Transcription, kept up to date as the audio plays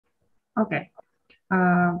Okay.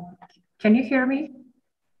 Uh, can you hear me?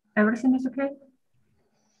 Everything is okay?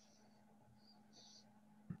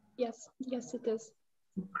 Yes, yes, it is.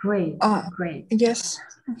 Great, great. Yes.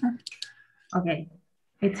 Okay,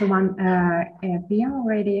 it's 1 p.m.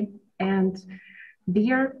 already, and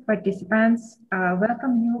dear participants,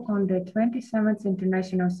 welcome you on the 27th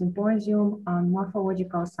International Symposium on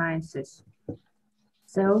Morphological Sciences.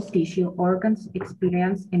 Cells, tissue, organs,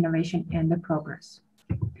 experience, innovation, and the progress.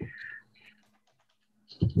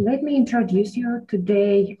 Let me introduce you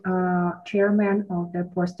today, chairman of the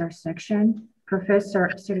poster section,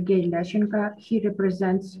 Professor Sergei Lechenko. He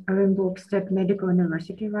represents Orenburg State Medical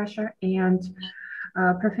University, Russia, and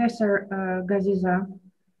Professor Gaziza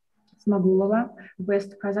Smagulova,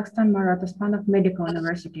 West Kazakhstan, Marat Osmanov Medical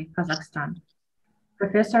University, Kazakhstan.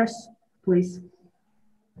 Professors, please.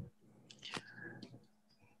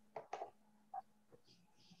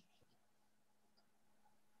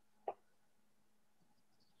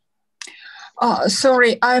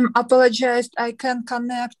 Sorry, I'm apologized. I can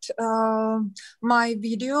connect my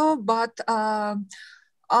video, but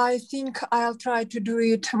I think I'll try to do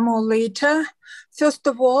it more later. First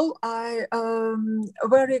of all, I am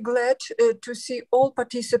very glad to see all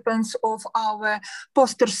participants of our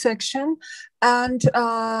poster section. And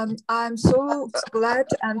I'm so glad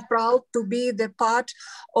and proud to be the part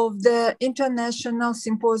of the International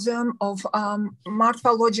Symposium of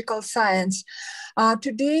Morphological Science.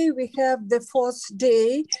 Today we have the fourth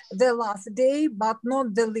day, the last day, but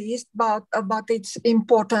not the least, but its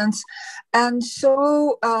importance. And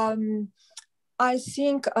so I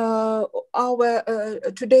think our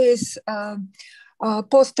today's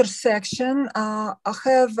poster section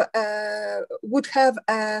would have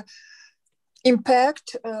a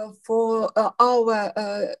impact for our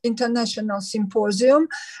international symposium,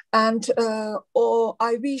 and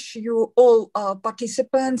I wish you all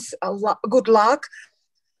participants good luck.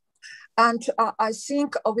 And I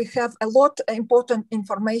think we have a lot of important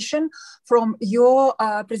information from your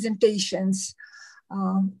presentations.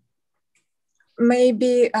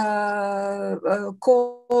 Maybe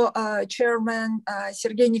co-chairman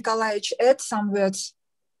Sergei Nikolaevich add some words.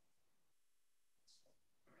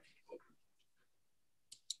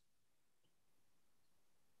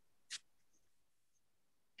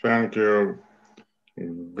 Thank you,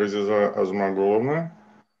 Gaziza Azmagulovna.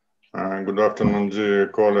 Good afternoon, dear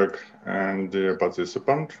colleague and dear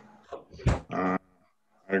participant. I'm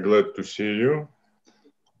glad to see you.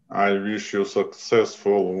 I wish you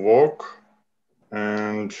successful work,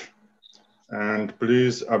 and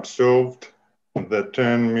please observe the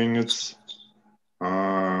 10 minutes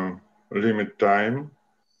limit time.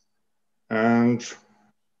 And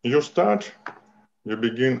you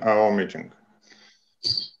begin our meeting.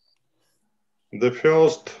 The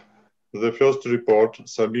first report,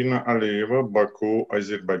 Sabina Aliyeva, Baku,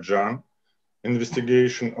 Azerbaijan,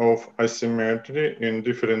 investigation of asymmetry in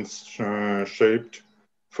different shaped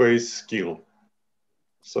face skill.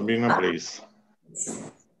 Sabina, please.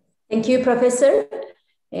 Thank you, Professor.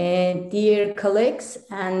 Dear colleagues,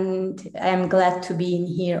 and I'm glad to be in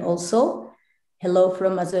here also. Hello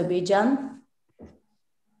from Azerbaijan.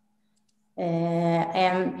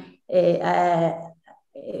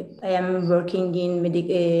 I am working in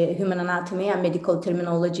human anatomy and medical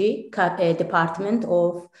terminology department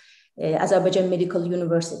of Azerbaijan Medical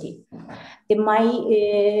University.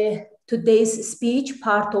 Today's speech,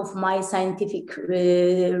 part of my scientific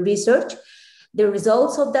research, the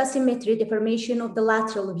results of the asymmetry, deformation of the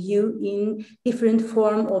lateral view in different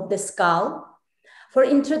form of the skull. For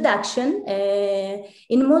introduction,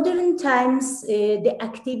 in modern times, the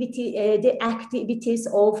activities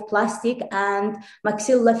of plastic and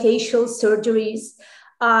maxillofacial surgeries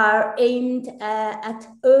are aimed at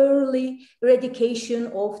early eradication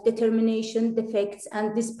of determination defects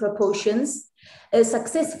and disproportions, a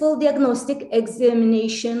successful diagnostic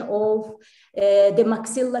examination of the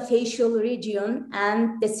maxillofacial region,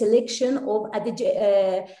 and the selection of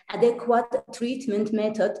adequate treatment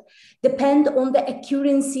method depend on the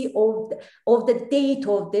accuracy of the date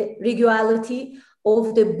of the regularity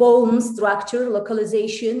of the bone structure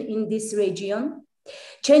localization in this region,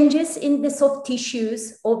 changes in the soft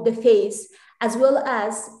tissues of the face, as well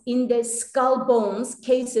as in the skull bones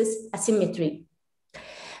cases asymmetry.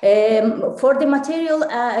 For the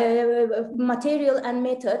material and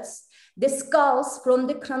methods, the skulls from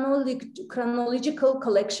the chronological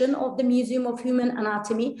collection of the Museum of Human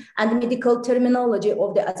Anatomy and Medical Terminology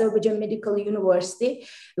of the Azerbaijan Medical University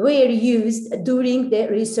were used during the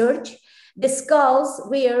research. The skulls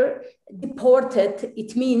were deported,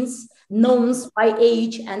 it means known by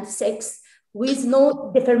age and sex, with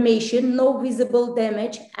no deformation, no visible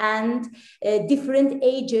damage, and different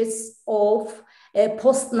ages of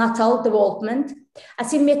postnatal development.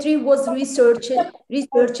 Asymmetry was researched.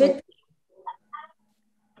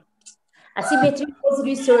 Asymmetry was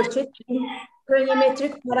researched in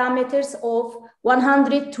craniometric parameters of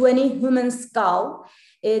 120 human skull.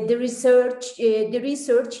 The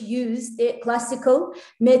research used the classical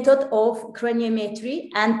method of craniometry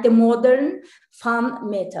and the modern FAM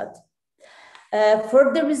method.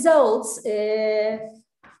 For the results, the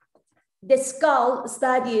skull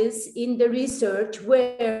studies in the research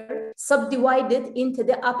were subdivided into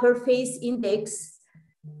the upper face index.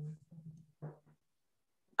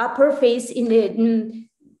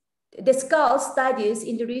 The skull studies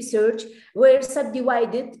in the research were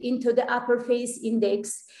subdivided into the upper face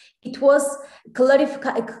index. It was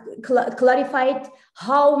clarified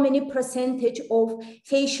how many percentage of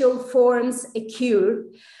facial forms occur.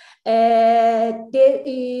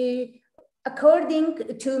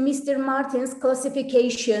 According to Mr. Martin's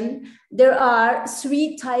classification, there are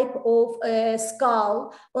 3 types of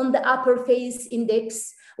skull on the upper face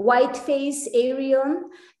index: wide face Aryan,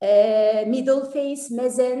 middle face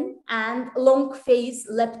Mezen, and long face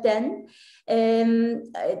Lepten.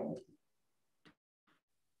 In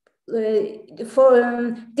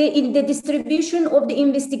the distribution of the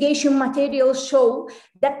investigation materials show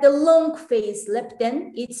that the long face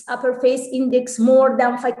Lepten, its upper face index more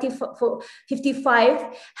than 55,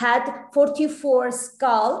 had 44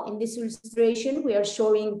 skull. In this illustration, we are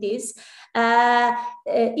showing this.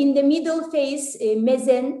 In the middle face,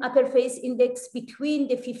 Mezen, upper face index between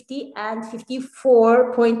the 50 and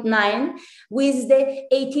 54.9, with the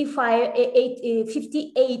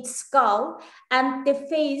 58 skull, and the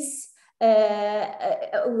face,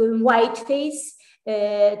 white face,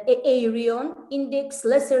 Aryan index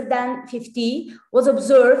lesser than 50 was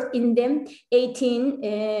observed in them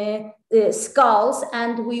 18 skulls,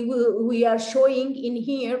 and we are showing in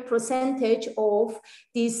here percentage of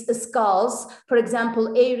these skulls. For example,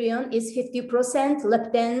 Aryan is 50%,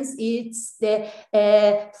 Leptens it's the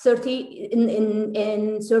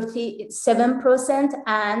 37%,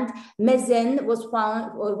 and Mezen was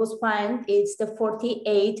found it's the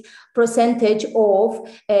 48% of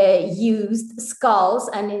used skulls,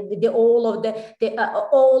 and all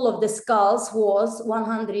of the skulls was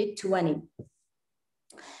 120.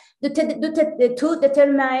 To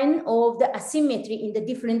determine of the asymmetry in the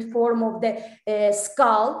different form of the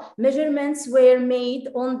skull, measurements were made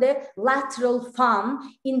on the lateral thumb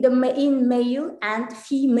in male and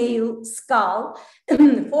female skull.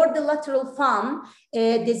 For the lateral thumb,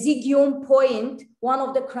 the zygium point, one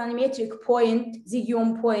of the craniometric point,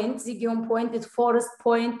 zygium point is farthest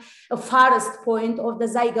point of the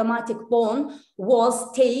zygomatic bone,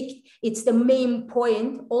 was taken. It's the main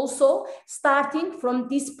point. Also, starting from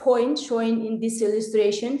this point shown in this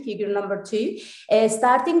illustration, figure number 2,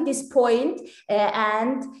 starting this point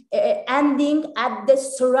and ending at the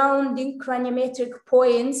surrounding craniometric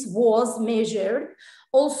points was measured.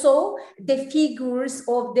 Also, the figures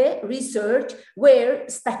of the research were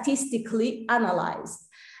statistically analyzed.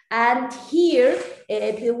 And here,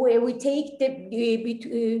 where we take the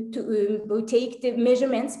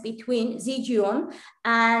measurements between zygium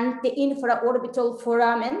and the infraorbital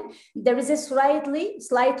foramen, there is a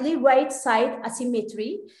slightly right side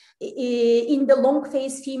asymmetry in the long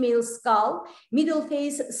face female skull, middle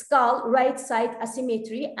face skull right side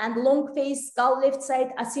asymmetry, and long face skull left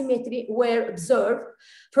side asymmetry were observed.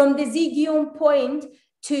 From the zygium point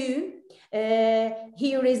to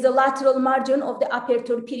here is the lateral margin of the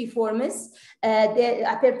aperture piriformis. The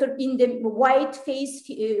aperture in the white face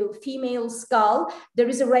female skull, there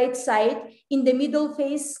is a right side. In the middle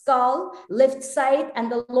face skull, left side, and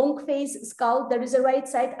the long face skull, there is a right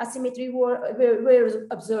side asymmetry were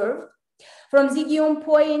observed. From zygium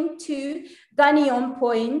point to gonium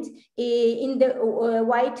point, in the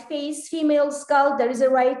white face female skull, there is a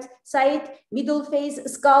right side, middle face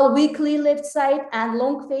skull weakly left side, and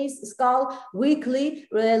long face skull weakly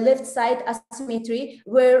left side asymmetry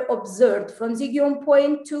were observed. From zygium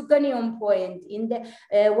point to gonium point, in the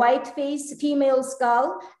white face female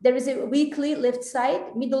skull, there is a weakly left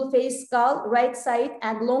side, middle face skull right side,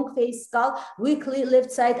 and long face skull weakly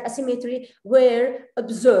left side asymmetry were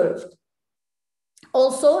observed.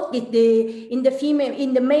 Also, in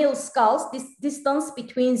the male skulls, this distance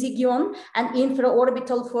between zygion and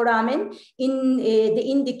infraorbital foramen they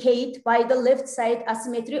indicate by the left side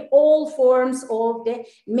asymmetry all forms of the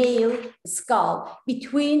male skull.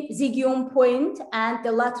 Between zygion point and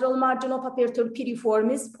the lateral margin of aperture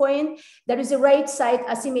piriformis point, there is a right side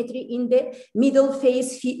asymmetry in the middle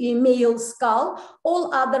face male skull.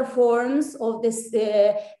 All other forms of this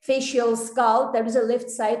facial skull, there is a left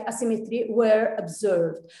side asymmetry were observed.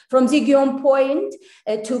 From zygion point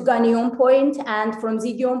to gonion point, and from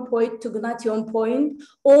zygion point to gnation point,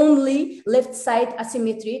 only left side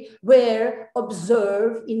asymmetry were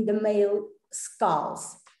observed in the male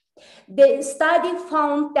skulls. The study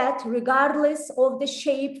found that regardless of the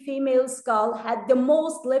shape, female skull had the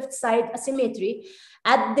most left side asymmetry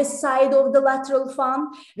at the side of the lateral fan,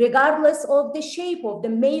 regardless of the shape of the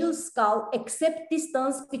male skull, except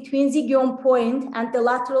distance between zygion point and the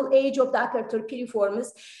lateral edge of the aperture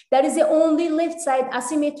piriformis. That is the only left side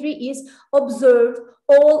asymmetry is observed,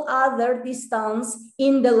 all other distance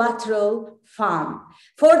in the lateral fan.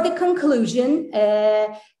 For the conclusion,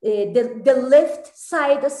 the left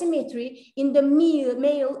side asymmetry in the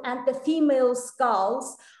male and the female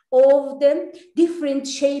skulls of the different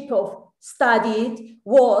shape of studied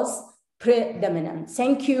was predominant.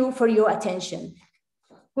 Thank you for your attention.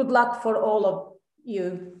 Good luck for all of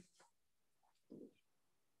you.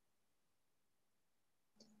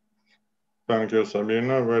 Thank you,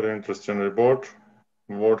 Sabina. Very interesting report.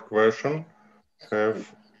 What question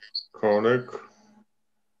have colleague?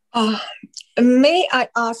 May I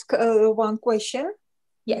ask one question?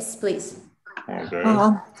 Yes, please. Okay.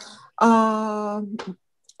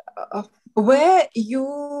 Where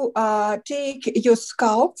you take your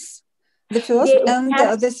skulls, the first, and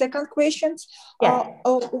the second question,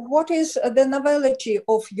 what is the novelty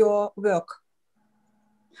of your work?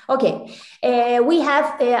 Okay, we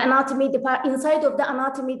have anatomy inside of the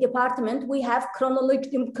anatomy department. We have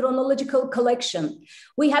chronological collection.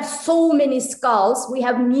 We have so many skulls. We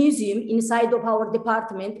have museum inside of our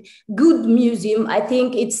department. Good museum. I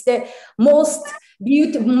think it's the most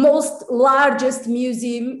beautiful, most largest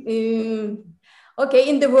museum.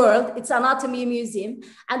 In the world. It's anatomy museum,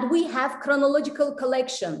 and we have chronological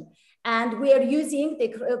collection. And we are using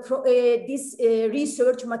these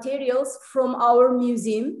research materials from our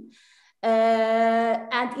museum,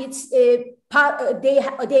 and it's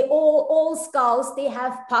all skulls. They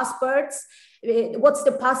have passports. What's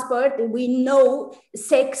the passport? We know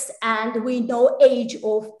sex and we know age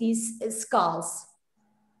of these skulls.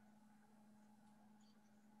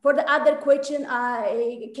 For the other question,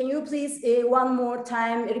 can you please one more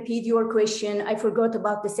time repeat your question? I forgot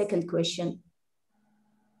about the second question.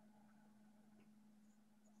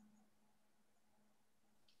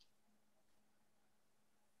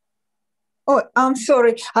 Oh, I'm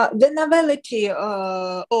sorry. The novelty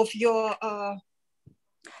of your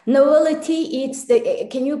novelty. It's the.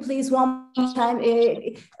 Can you please one more time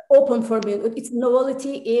open for me? It's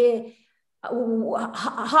novelty.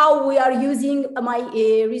 How we are using my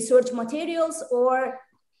research materials, or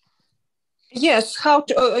yes, how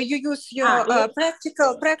to you use your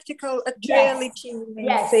practical actuality.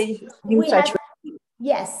 Yes.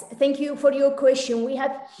 Yes, thank you for your question. We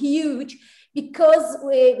have huge. Because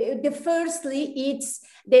firstly, it's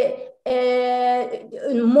the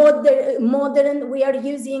modern, we are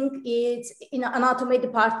using it in anatomy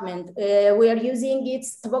department. We are using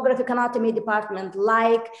its topographic anatomy department,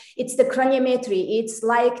 like it's the craniometry. It's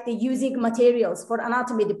like the using materials for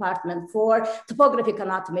anatomy department, for topographic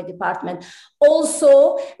anatomy department.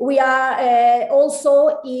 Also, we are,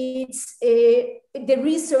 it's, the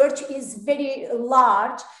research is very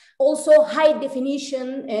large. Also high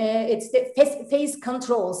definition, it's the phase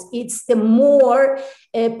controls. It's the more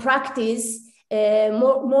practice,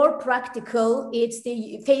 more practical. It's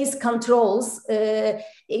the phase controls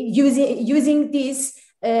using these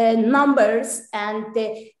numbers, and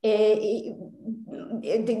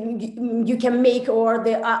you can make, or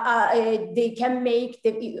they can make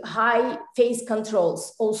the high phase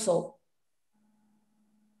controls also.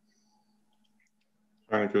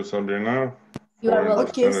 Thank you, Sabina. You are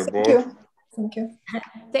welcome. Okay, thank you. Thank you.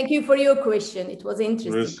 Thank you for your question. It was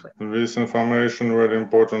interesting. This information very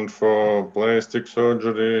important for plastic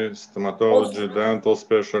surgery, stomatology, also, dental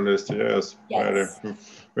specialist. Yes,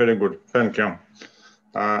 very good. Thank you.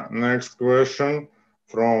 Next question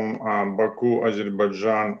from Baku,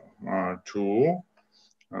 Azerbaijan 2.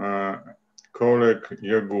 Colleague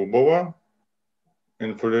Yagubova,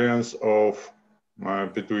 influence of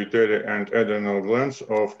pituitary and adrenal glands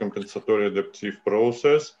of compensatory adaptive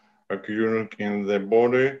process occurring in the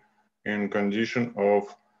body in condition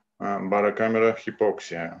of barocamera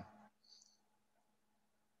hypoxia.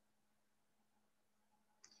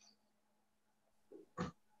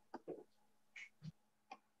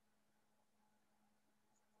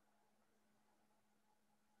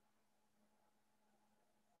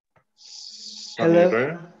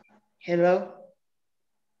 Hello. Hello.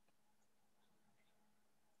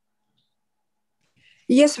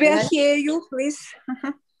 Yes, we are here. You, please.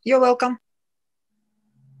 You're welcome.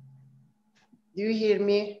 Do you hear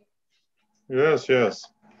me? Yes, yes.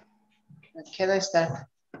 Can I start?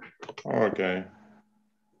 Okay.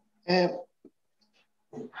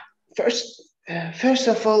 First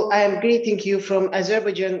of all, I am greeting you from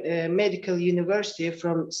Azerbaijan Medical University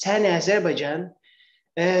from Sani, Azerbaijan.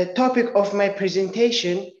 Topic of my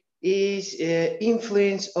presentation is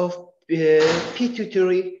influence of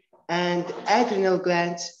pituitary and adrenal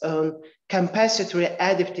glands on compensatory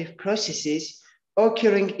adaptive processes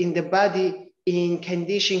occurring in the body in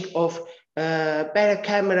condition of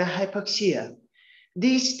barocamera hypoxia.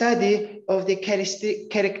 This study of the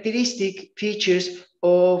characteristic features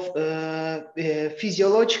of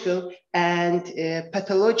physiological and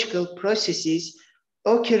pathological processes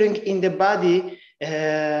occurring in the body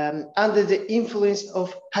under the influence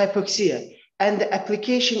of hypoxia and the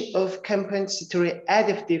application of compensatory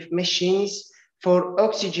adaptive machines for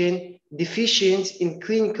oxygen deficiency in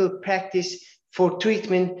clinical practice for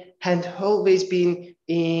treatment had always been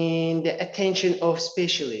in the attention of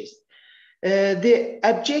specialists. The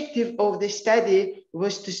objective of the study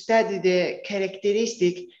was to study the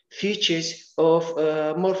characteristic features of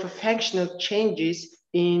morphofunctional changes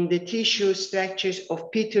in the tissue structures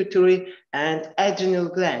of pituitary and adrenal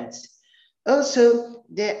glands. Also,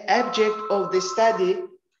 the object of the study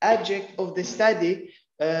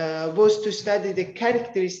was to study the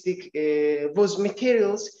characteristic was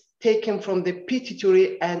materials taken from the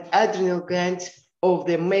pituitary and adrenal glands of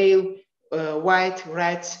the male white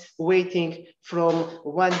rats weighing from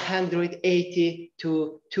 180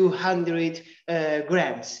 to 200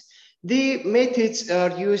 grams. The methods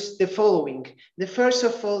are used the following. The first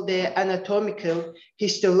of all, the anatomical,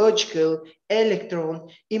 histological, electron,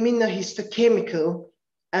 immunohistochemical,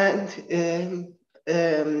 and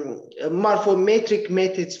morphometric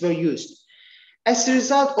methods were used. As a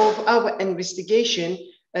result of our investigation,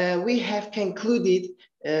 we have concluded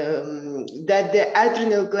that the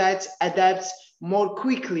adrenal glands adapts more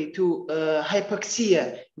quickly to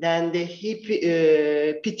hypoxia than the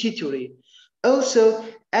pituitary. Also,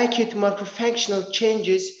 acute morphofunctional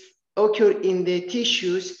changes occur in the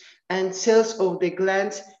tissues and cells of the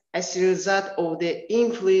glands as a result of the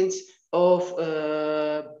influence of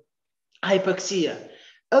hypoxia.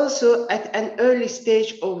 Also, at an early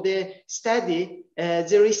stage of the study,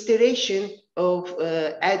 the restoration of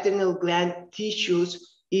adrenal gland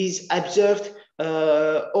tissues is observed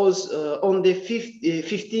on the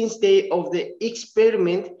 15th day of the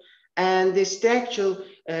experiment, and the structural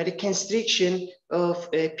reconstruction of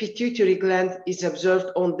pituitary gland is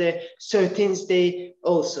observed on the 13th day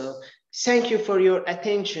also. Thank you for your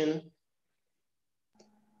attention.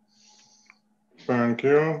 Thank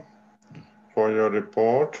you for your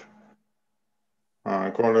report.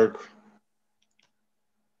 Colleague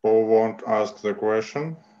who won't ask the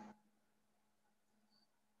question?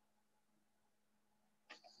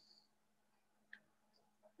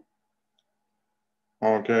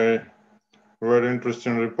 Okay, very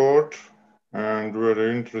interesting report and very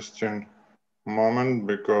interesting moment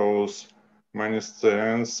because many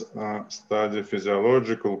students study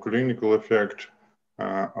physiological clinical effect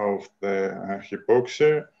of the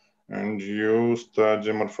hypoxia, and you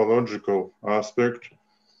study morphological aspect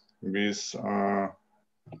with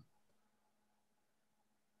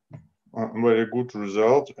very good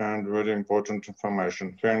result and very important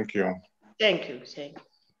information. Thank you. Thank you. Thank you.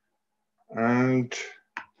 And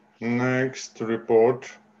next report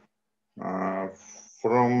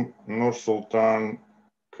from Nur-Sultan,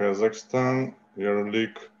 Kazakhstan,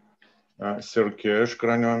 Yerlik Serkesh,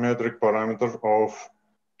 craniometric parameter of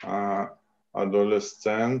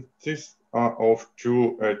adolescents of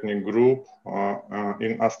two ethnic group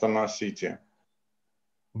in Astana city.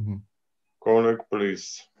 Colleague,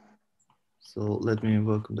 please. So let me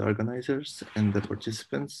welcome the organizers and the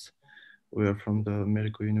participants. We are from the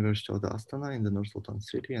Medical University of the Astana in the Nur-Sultan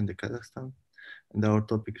city and the Kazakhstan. And our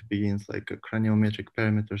topic begins like craniometric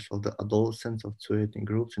parameters of the adolescents of two ethnic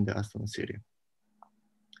groups in the Astana city.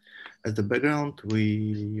 As the background, we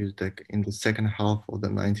used like in the second half of the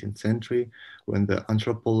 19th century, when the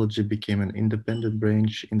anthropology became an independent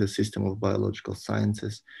branch in the system of biological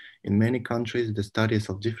sciences. In many countries, the studies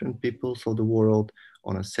of different peoples of the world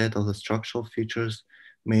on a set of the structural features,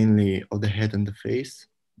 mainly of the head and the face,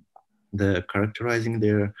 The characterizing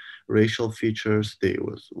their racial features, they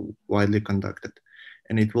was widely conducted.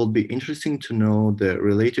 And it will be interesting to know the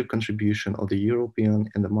relative contribution of the European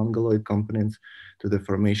and the Mongoloid components to the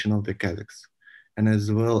formation of the Kazakhs, and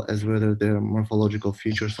as well as whether there are morphological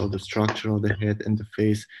features of the structure of the head and the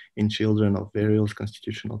face in children of various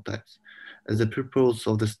constitutional types. As the purpose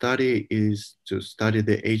of the study is to study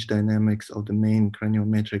the age dynamics of the main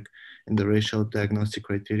craniometric and the racial diagnostic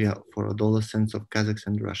criteria for adolescents of Kazakhs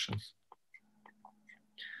and Russians.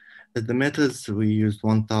 As the methods, we used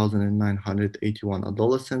 1,981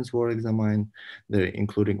 adolescents were examined, there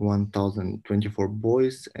including 1,024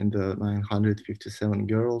 boys and 957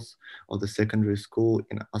 girls of the secondary school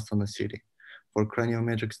in Astana city. For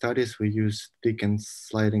craniometric studies, we used thick and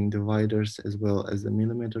sliding dividers as well as the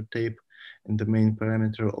millimeter tape, and the main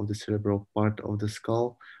parameter of the cerebral part of the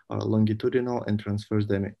skull are longitudinal and transverse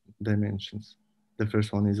dimensions. The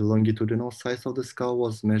first one is the longitudinal size of the skull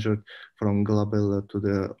was measured from glabella to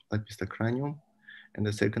the epistocranium. And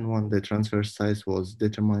the second one, the transverse size was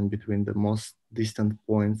determined between the most distant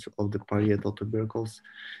points of the parietal tubercles.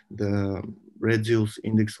 The radius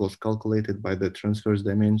index was calculated by the transverse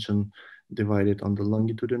dimension divided on the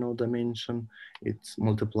longitudinal dimension. It's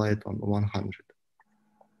multiplied on 100.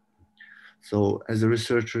 So as the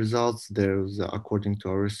research results, there's, according to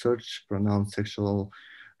our research, pronounced sexual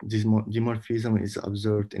dimorphism is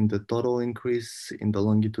observed in the total increase in the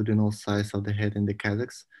longitudinal size of the head in the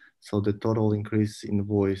Kazakhs. So the total increase in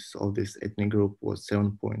voice of this ethnic group was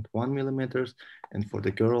 7.1 millimeters, and for the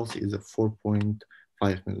girls is a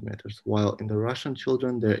 4.5 millimeters. While in the Russian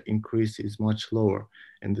children, the increase is much lower,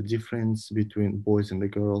 and the difference between boys and the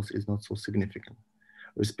girls is not so significant.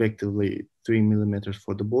 Respectively 3 millimeters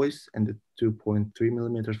for the boys and 2.3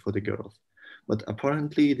 millimeters for the girls. But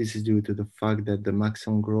apparently this is due to the fact that the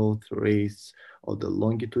maximum growth rates of the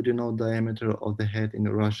longitudinal diameter of the head in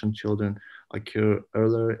Russian children occur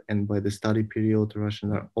earlier, and by the study period,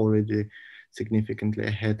 Russians are already significantly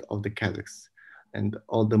ahead of the Kazakhs. And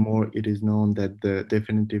all the more it is known that the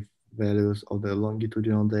definitive values of the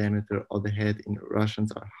longitudinal diameter of the head in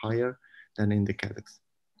Russians are higher than in the Kazakhs.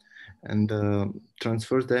 And the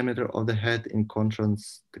transverse diameter of the head in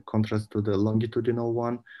contrast to the longitudinal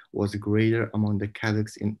one was greater among the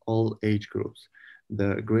Kazakhs in all age groups.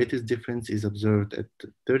 The greatest difference is observed at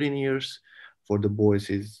 13 years. For the boys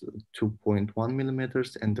is 2.1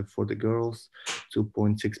 millimeters and for the girls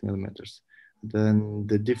 2.6 millimeters. Then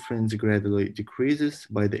the difference gradually decreases.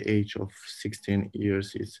 By the age of 16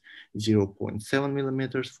 years is 0.7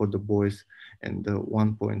 millimeters for the boys and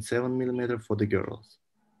 1.7 millimeter for the girls.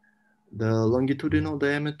 The longitudinal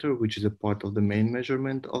diameter, which is a part of the main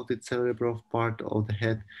measurement of the cerebral part of the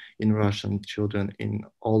head in Russian children in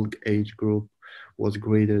all age group, was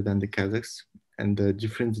greater than the Kazakhs, and the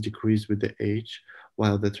difference decreased with the age,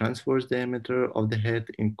 while the transverse diameter of the head,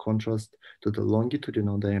 in contrast to the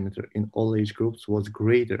longitudinal diameter in all age groups, was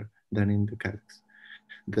greater than in the Kazakhs.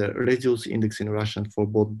 The radius index in Russian for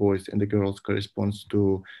both boys and the girls corresponds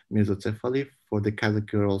to mesocephaly. For the Kazakh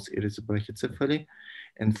girls, it is brachycephaly.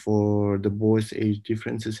 And for the boys, age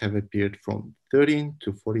differences have appeared from 13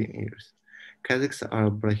 to 14 years. Kazakhs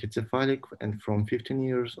are brachycephalic, and from 15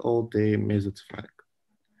 years old, they mesocephalic.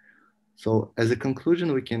 So as a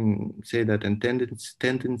conclusion, we can say that a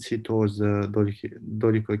tendency towards the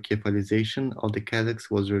dolichocephalization of the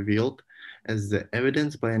Kazakhs was revealed as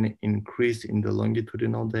evidenced by an increase in the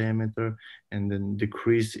longitudinal diameter and then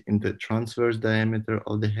decrease in the transverse diameter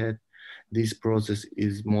of the head. This process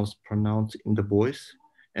is most pronounced in the boys,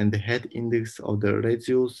 and the head index of the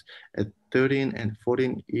radius at 13 and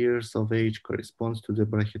 14 years of age corresponds to the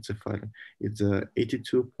brachycephaly. It's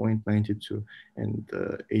 82.92 and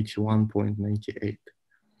 81.98.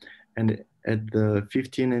 And at the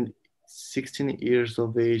 15 and 16 years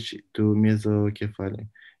of age to mesocephaly,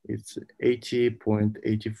 it's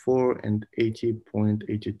 80.84 and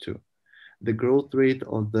 80.82. The growth rate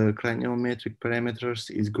of the craniometric parameters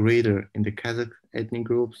is greater in the Kazakh ethnic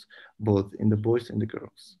groups, both in the boys and the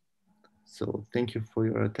girls. So thank you for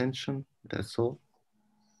your attention. That's all.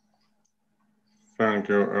 Thank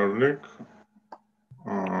you, Erlik.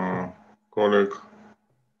 Colleague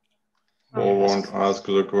who wants to ask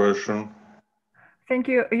the question? Thank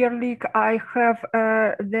you, Yerlik. I have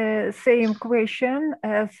the same question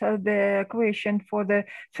as the question for the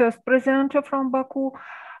first presenter from Baku.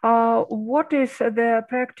 What is the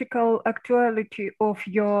practical actuality of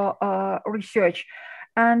your research?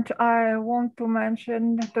 And I want to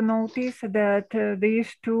mention, to notice that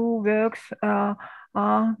these two works are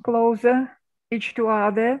closer each to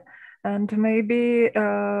other, and maybe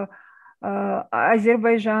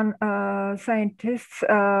Azerbaijan scientists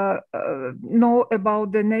know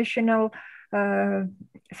about the national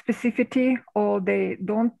specificity, or they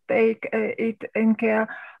don't take it in care.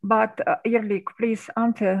 But Yerlik, please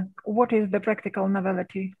answer, what is the practical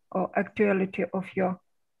novelty or actuality of your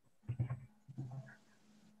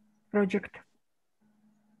project?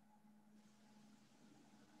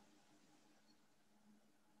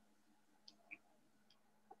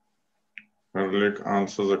 Erlik,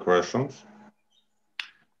 answer the questions.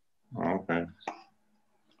 Okay.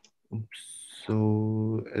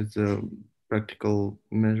 So as practical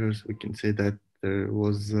measures, we can say that there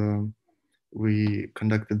was, we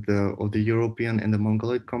conducted all the European and the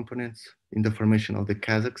Mongoloid components in the formation of the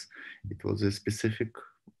Kazakhs. It was a specific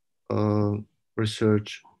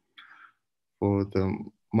research for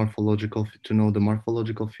the morphological, to know the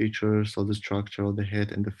morphological features of the structure of the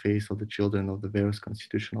head and the face of the children of the various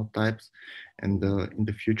constitutional types. And in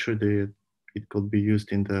the future, it could be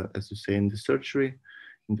used in the, as you say, in the surgery,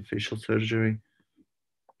 in the facial surgery,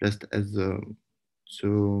 just as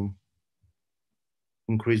to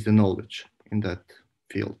increase the knowledge in that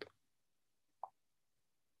field.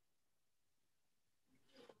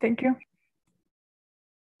 Thank you.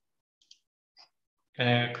 Can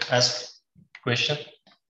I ask a question?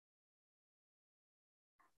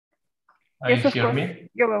 Yes, of course. Me?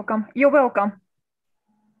 You're welcome. You're welcome.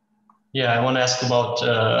 Yeah, I want to ask about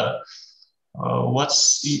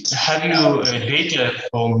have you data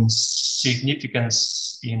from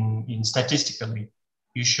significance in statistically?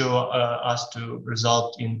 You show us to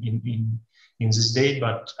result in this date,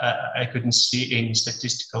 but I couldn't see any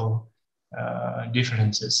statistical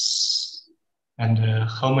differences. And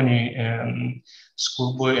how many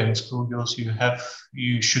schoolboy and schoolgirls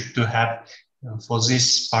you should to have for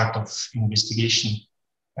this part of investigation,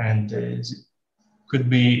 and could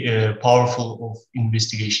be powerful of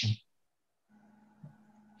investigation.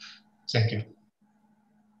 Thank you.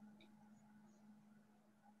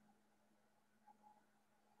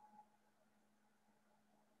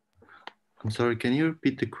 I'm sorry, can you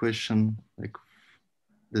repeat the question? Like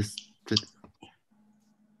this.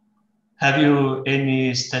 Have you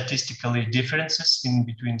any statistically differences in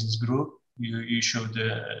between this group? You showed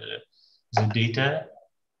the data,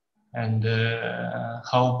 and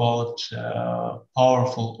how about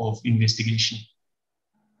powerful of investigation?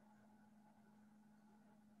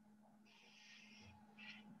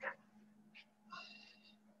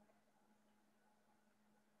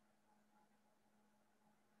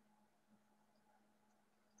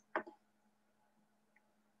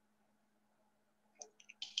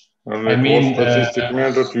 I mean, what statistic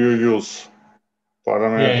method you use?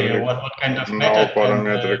 Parametric. Yeah, what kind of no method?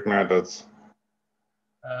 Parametric methods.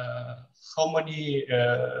 How many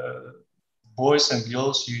boys and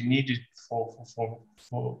girls you needed for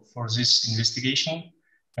this investigation,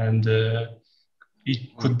 and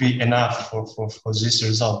it could be enough for this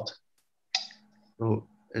result? So,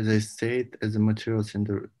 as I said, as the materials in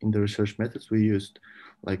the research methods, we used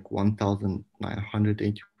like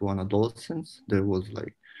 1,981 adolescents. There was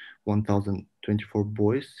like 1,024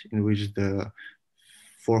 boys, in which the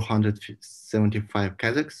 475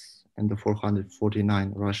 Kazakhs and the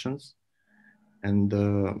 449 Russians, and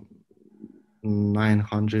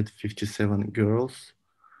 957 girls.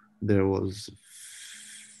 There was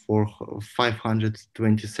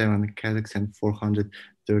 527 Kazakhs and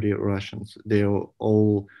 430 Russians. They are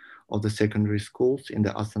all of the secondary schools in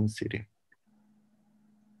the Astana city.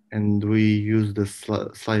 And we use the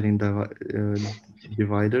sliding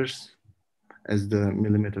dividers as the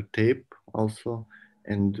millimeter tape also.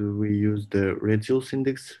 And we use the radius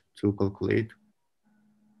index to calculate.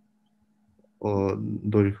 Or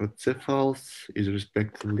dolichocephals is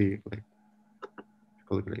respectively like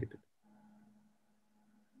calculated.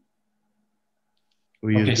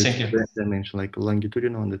 We use the dimension like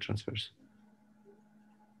longitudinal and the transverse.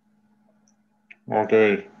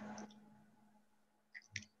 Okay.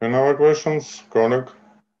 Any other questions, colleague?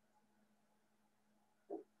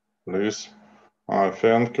 Please.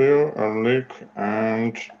 Thank you, Erlik.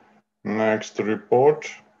 And next report.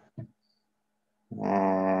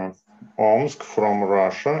 Omsk from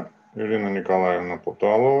Russia, Irina Nikolaevna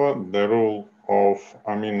Putalova, the role of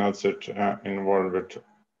amino acid involved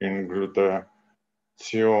in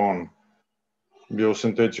glutathione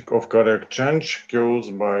biosynthetic of correct change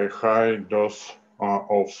caused by high dose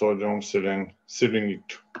of sodium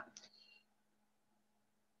selenite.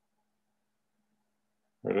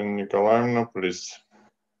 Irina Nikolaevna, please.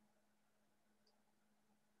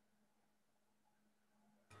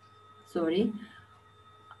 Sorry.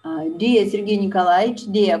 Dear Sergei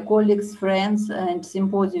Nikolaevich, dear colleagues, friends, and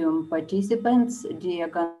symposium participants, dear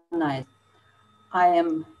organizers. I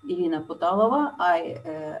am Irina Putalova. I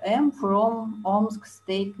am from Omsk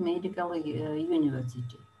State Medical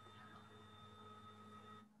University.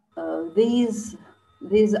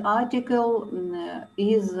 This article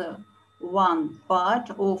is one part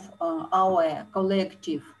of our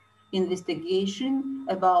collective investigation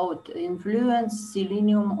about influence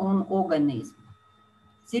selenium on organism.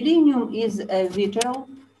 Selenium is a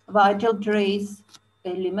vital trace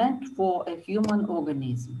element for a human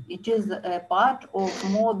organism. It is a part of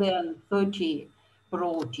more than 30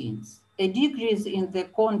 proteins. A decrease in the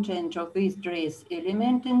content of this trace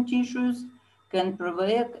element in tissues can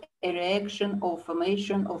provoke a reaction of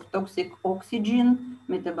formation of toxic oxygen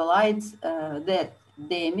metabolites that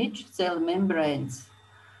damage cell membranes,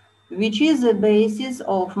 which is the basis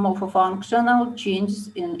of morphofunctional changes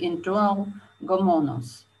in internal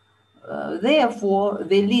gomonos. Therefore,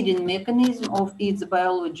 the leading mechanism of its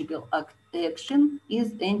biological action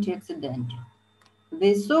is antioxidant.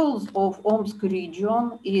 The source of Omsk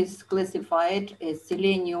region is classified as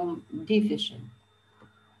selenium deficient.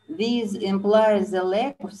 This implies the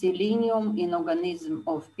lack of selenium in organism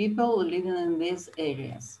of people living in these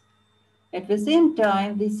areas. At the same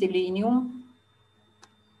time, the selenium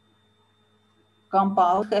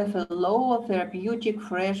compounds have a lower therapeutic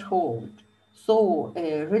threshold, so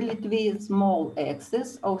a relatively small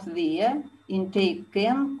excess of their intake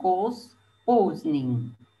can cause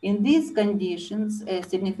poisoning. In these conditions, a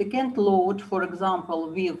significant load, for example,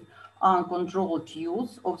 with uncontrolled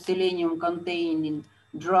use of selenium-containing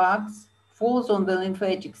drugs, falls on the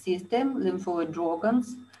lymphatic system, lymphoid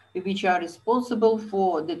organs, which are responsible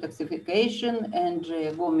for detoxification and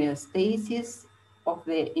homeostasis of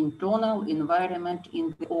the internal environment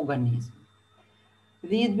in the organism.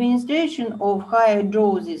 The administration of higher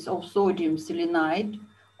doses of sodium selenide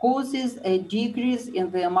causes a decrease in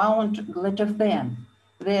the amount glutathione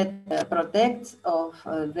that protects of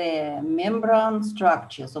the membrane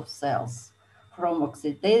structures of cells from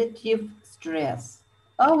oxidative stress.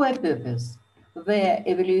 Our purpose: they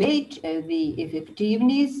evaluate the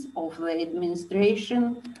effectiveness of the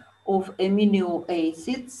administration of amino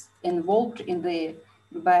acids involved in the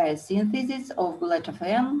biosynthesis of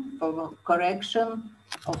glutathione for correction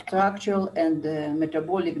of structural and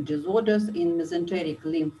metabolic disorders in mesenteric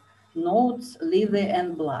lymph nodes, liver,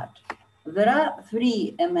 and blood. There are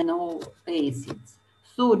 3 amino acids: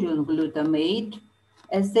 sodium glutamate,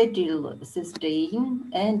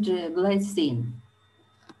 acetylcysteine, and glycine.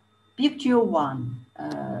 Picture 1.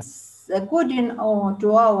 According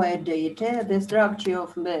to our data, the structure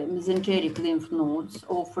of the mesenteric lymph nodes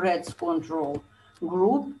of Red's control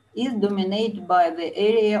group is dominated by the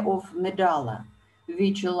area of medulla,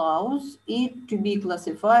 which allows it to be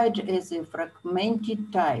classified as a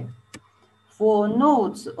fragmented type. For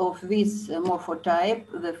nodes of this morphotype,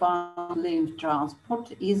 the found lymph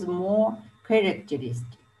transport is more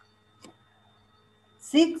characteristic.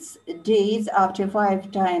 6 days after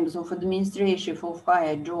 5 times of administration of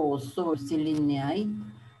higher dose of selenide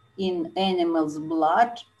in animals'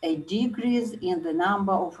 blood, a decrease in the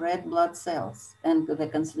number of red blood cells and the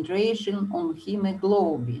concentration on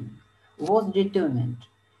hemoglobin was determined,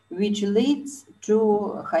 which leads to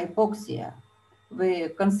hypoxia. The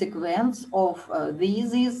consequence of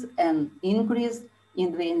this is an increase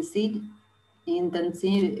in the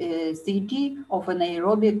intensity of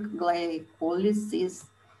anaerobic glycolysis,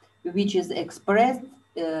 which is expressed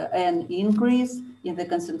an increase in the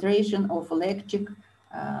concentration of lactic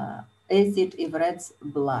acid in red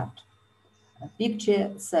blood.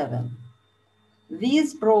 Picture 7.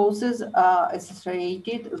 These processes are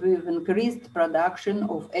associated with increased production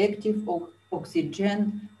of active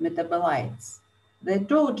oxygen metabolites. The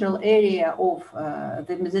total area of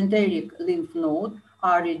the mesenteric lymph node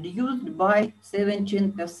are reduced by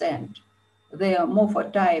 17%. The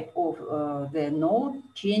morphotype of the node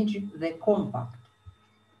changes the compact.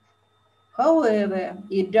 However,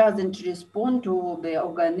 it doesn't respond to the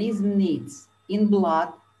organism needs. In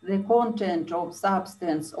blood, the content of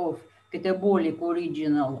substance of catabolic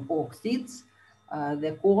original oxides,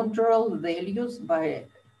 the control values by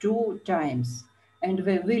 2 times, and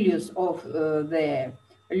the values of the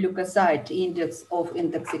leukocyte index of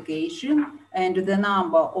intoxication and the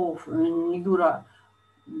number of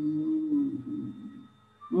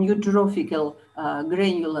neutrophil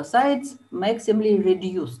granulocytes maximally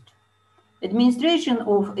reduced. Administration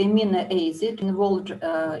of amino acid involved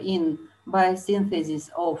in biosynthesis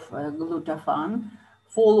of glutathione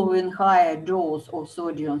following higher dose of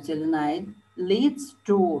sodium selenide leads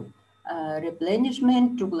to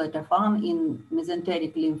replenishment to glutathione in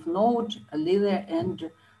mesenteric lymph node, liver, and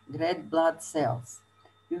red blood cells,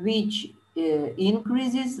 which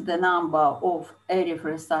increases the number of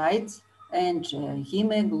erythrocytes and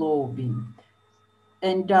hemoglobin,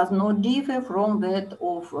 and does not differ from that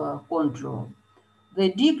of control.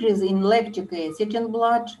 The decrease in lactic acid in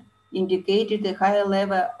blood indicated a higher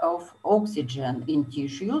level of oxygen in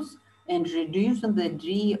tissues and reducing the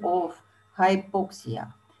degree of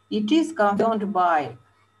hypoxia. It is confirmed by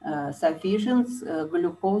sufficient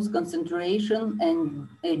glucose concentration and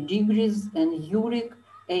a decrease in uric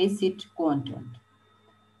acid content.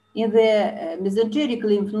 In the mesenteric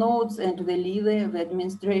lymph nodes and the liver, the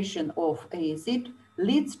administration of acid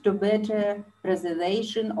leads to better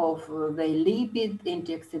preservation of the lipid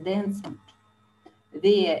antioxidants.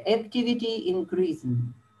 Their activity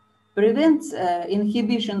increasing. Prevents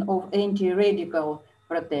inhibition of anti-radical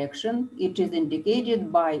protection. It is indicated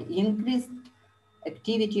by increased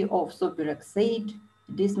activity of superoxide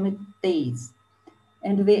dismutase,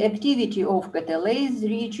 and the activity of catalase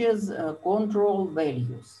reaches control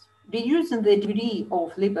values. Reducing the degree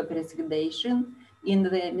of lipoprecipitation in the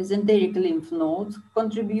mesenteric lymph nodes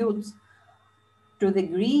contributes to the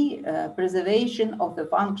degree preservation of the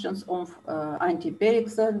functions of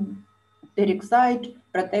anti-peroxide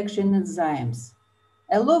protection enzymes.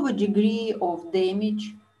 A lower degree of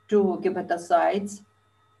damage to hepatocytes,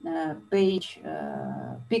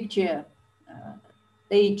 picture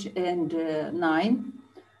 8 and 9,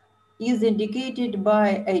 is indicated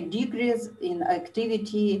by a decrease in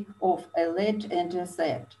activity of alert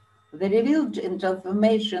intercept. The revealed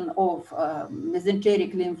transformation of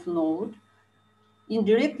mesenteric lymph node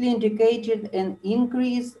indirectly indicated an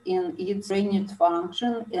increase in its drainage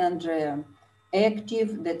function and active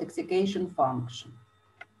detoxification function.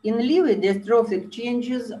 In liver, dystrophic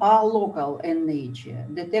changes are local in nature,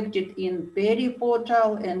 detected in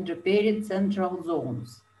periportal and pericentral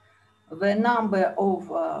zones. The number of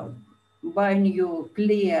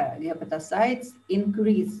binuclear hepatocytes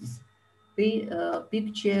increases.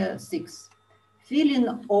 Picture 6. Filling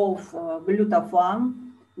of glutathione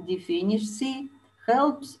deficiency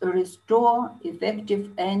helps restore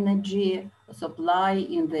effective energy supply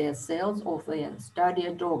in the cells of the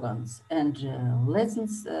studied organs and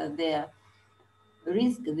lessens their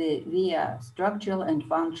risk via structural and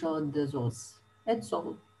functional disorders. That's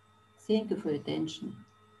all. Thank you for your attention.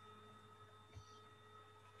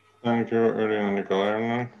 Thank you, Irina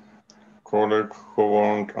Nikolaevna. Colleague who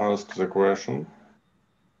won't ask the question?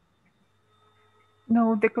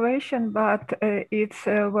 No, the question, but it's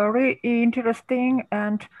very interesting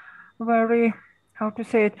and very, how to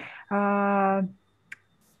say it,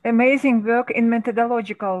 amazing work in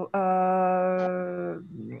methodological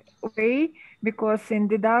way, because in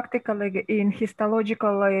didactically, in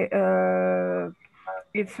histologically,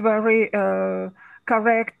 it's very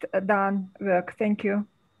correct done work. Thank you.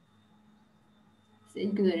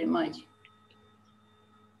 Thank you very much.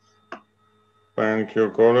 Thank you,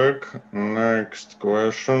 colleague. Next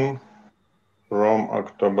question from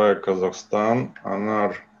Aktobe, Kazakhstan.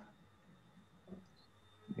 Anar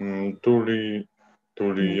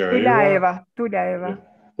Tuliaeva.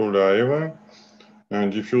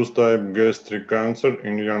 Diffuse type gastric cancer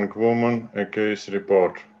in young woman, a case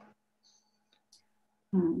report.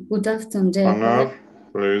 Good afternoon, dear Anar,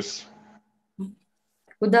 please.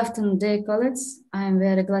 Good afternoon, dear colleagues. I am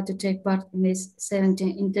very glad to take part in this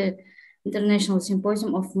 17th International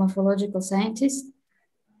Symposium of Morphological Scientists.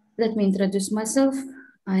 Let me introduce myself.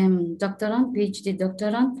 I am doctorand, PhD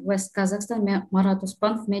doctorand, West Kazakhstan, Marat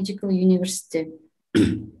Uspanov Medical University.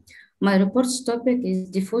 My report's topic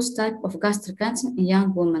is diffuse type of gastric cancer in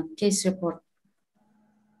young women, case report.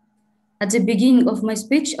 At the beginning of my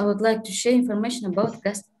speech, I would like to share information about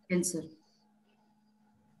gastric cancer.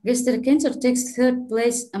 Gastric cancer takes third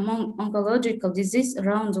place among oncological diseases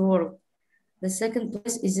around the world. The second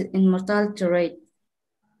place is in mortality rate.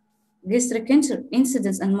 Gastric cancer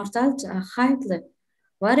incidence and mortality are highly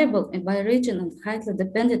variable by region and highly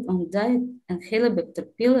dependent on diet and Helicobacter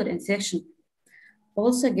pylori infection,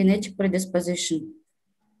 also genetic predisposition.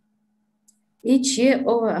 Each year,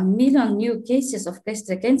 over 1 million new cases of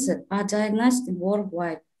gastric cancer are diagnosed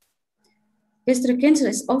worldwide. Gastric cancer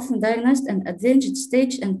is often diagnosed at an advanced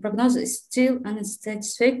stage and prognosis is still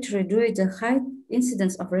unsatisfactory due to the high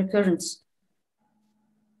incidence of recurrence.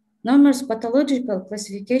 Numerous pathological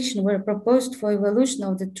classifications were proposed for evaluation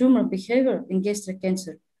of the tumor behavior in gastric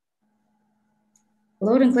cancer.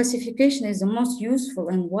 Lauren classification is the most useful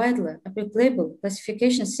and widely applicable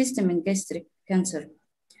classification system in gastric cancer.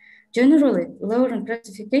 Generally, Lauren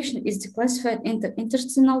classification is classified into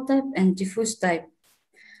intestinal type and diffuse type.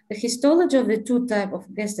 The histology of the two types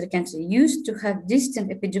of gastric cancer used to have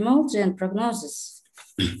distinct epidemiology and prognosis.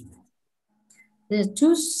 The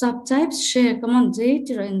two subtypes share common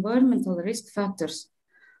dietary and environmental risk factors.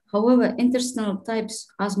 However, intestinal types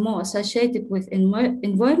are more associated with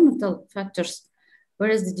environmental factors,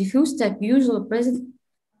 whereas the diffuse type usually present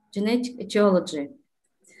genetic etiology.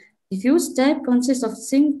 Diffuse type consists of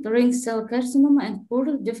single ring cell carcinoma and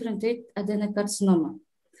poorly differentiated adenocarcinoma.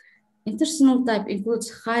 Intestinal type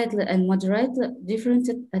includes highly and moderately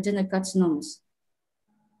differentiated adenocarcinomas.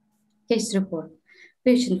 Case report.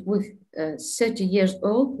 Patient with 30 years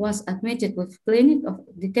old was admitted with clinic of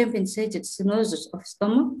decompensated stenosis of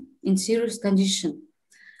stomach in serious condition.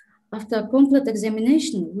 After a complete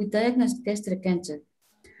examination, we diagnosed gastric cancer.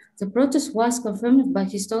 The process was confirmed by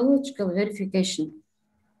histological verification.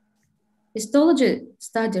 Histology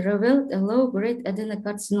study revealed a low-grade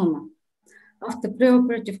adenocarcinoma. After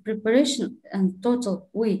preoperative preparation and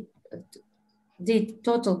we did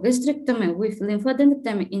total gastrectomy with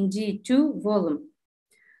lymphadenectomy in D2 volume.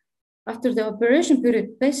 After the operation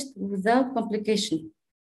period passed without complication.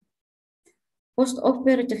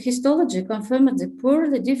 Post-operative histology confirmed the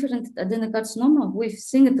poorly differentiated adenocarcinoma with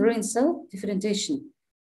single ring cell differentiation,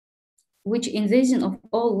 which invasion of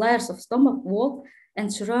all layers of stomach wall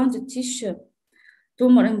and surrounding tissue,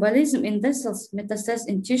 tumor embolism in vessels, metastasis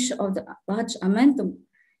in tissue of the large amentum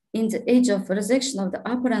in the age of resection of the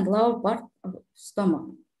upper and lower part of the stomach.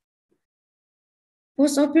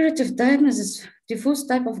 Post-operative diagnosis, diffuse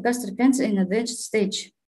type of gastric cancer in advanced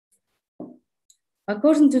stage.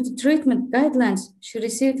 According to the treatment guidelines, she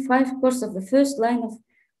received 5 courses of the first line of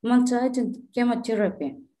multi-agent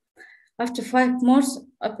chemotherapy. After 5 months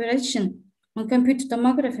operation on computed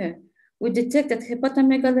tomography, we detected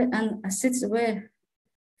hepatomegaly and acids were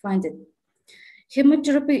found.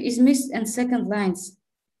 Chemotherapy is missed in second lines.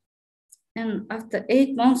 And after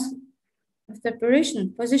 8 months after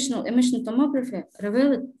operation, positional emission tomography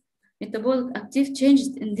revealed metabolic active changes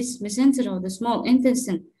in this mesentery of the small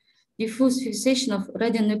intestine, diffuse fixation of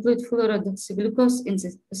radionuclide fluorodeoxyglucose in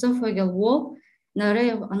the esophageal wall, and array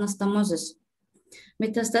of anastomosis,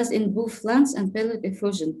 metastasis in both lungs and pelvic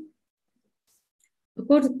effusion.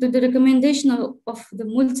 According to the recommendation of the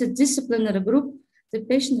multidisciplinary group, the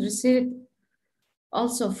patient received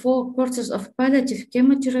also 4 courses of palliative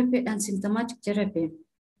chemotherapy and symptomatic therapy.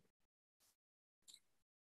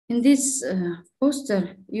 In this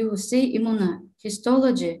poster, you will see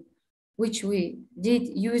immunohistology, which we did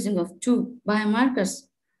using of 2 biomarkers.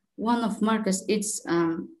 One of markers is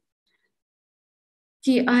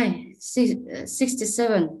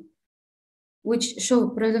Ki-67, which show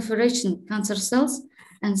proliferation cancer cells,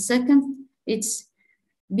 and second, it's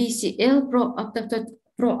BCL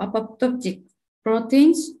pro-apoptotic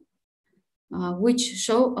proteins, which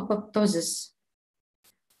show apoptosis.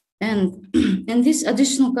 And in this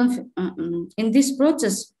additional in this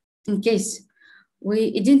process, in case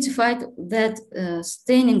we identified that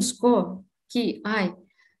staining score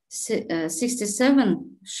Ki-67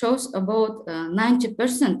 shows about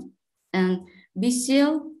 90%, and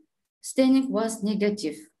BCL staining was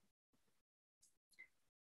negative.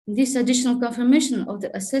 This additional confirmation of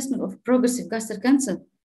the assessment of progressive gastric cancer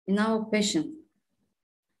in our patient.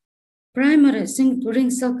 Primary single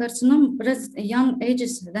ring cell carcinoma present in young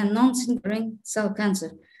ages than non-single ring cell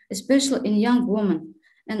cancer, especially in young women,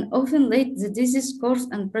 and often late the disease course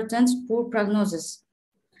and presents poor prognosis.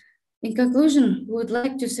 In conclusion, we would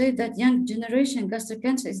like to say that young generation gastric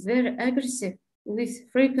cancer is very aggressive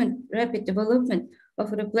with frequent rapid development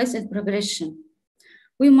of replacement progression.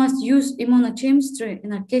 We must use immunochemistry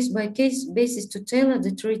in a case-by-case basis to tailor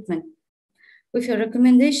the treatment. With a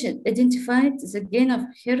recommendation, identified the gain of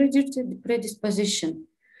hereditary predisposition.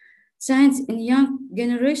 Signs in young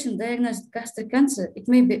generation diagnosed gastric cancer, it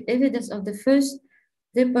may be evidence of the first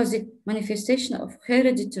deposit manifestation of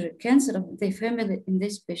hereditary cancer of the family in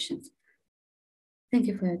this patient. Thank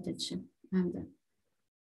you for your attention. I'm done.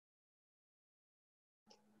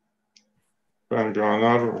 Thank you,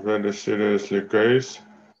 Anna. Very seriously case.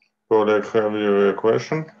 Colleague, have you a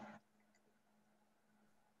question?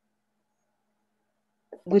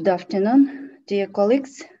 Good afternoon, dear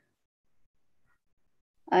colleagues.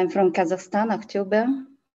 I'm from Kazakhstan, Aktober.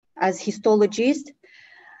 As histologist,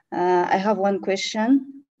 I have one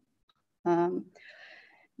question.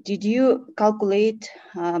 Did you calculate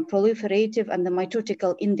proliferative and the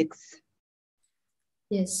mitotical index?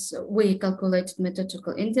 Yes, we calculated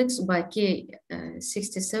mitotical index by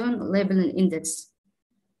Ki-67 labeling index.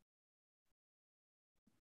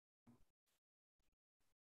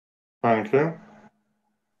 Thank you.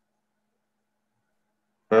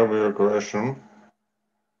 Have you a question,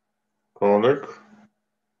 colleague?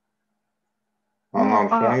 Anna,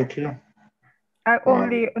 thank you. I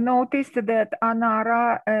only noticed that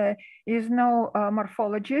Anara is no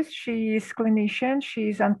morphologist. She is clinician, she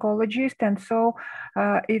is oncologist. And so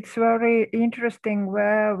it's very interesting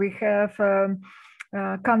where we have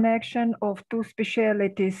connection of two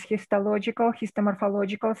specialties, histological,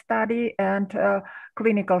 histomorphological study and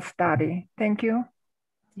clinical study. Thank you.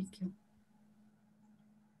 Thank you.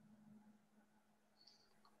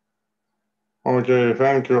 Okay,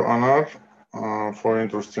 thank you, Anar, for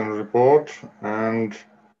interesting report. And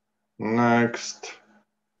next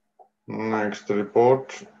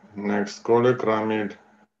report, next colleague, Ramil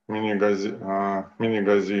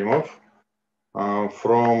Minigazimov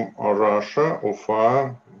from Russia,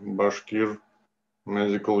 Ufa, Bashkir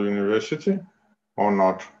Medical University, or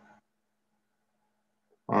not?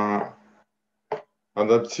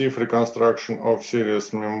 Adaptive reconstruction of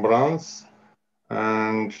serous membranes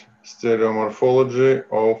and stereomorphology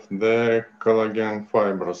of the collagen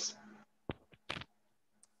fibers.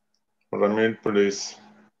 Ramil, please.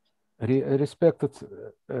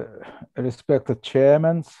 Respected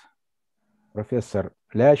chairmen, Professor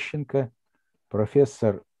Lyashenko,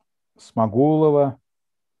 Professor Smagulova,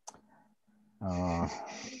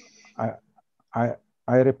 I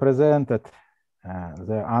represented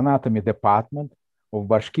the anatomy department of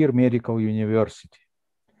Bashkir Medical University.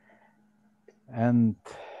 And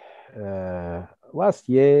last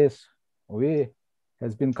years, we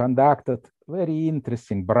has been conducted very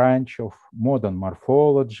interesting branch of modern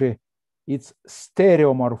morphology. It's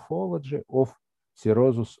stereomorphology of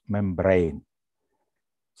serous membrane,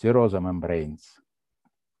 serosa membranes.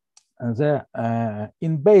 And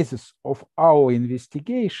in basis of our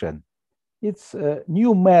investigation, it's a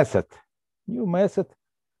new method. New method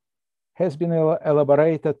has been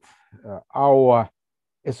elaborated. Our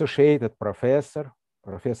associated professor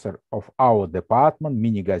of our department,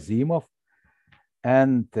 Minigazimov,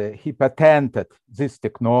 and he patented this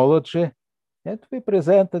technology, and we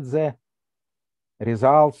presented the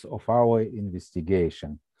results of our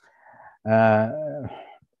investigation.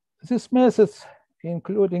 This methods,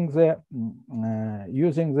 including the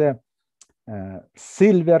using the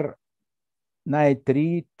silver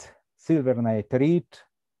nitrate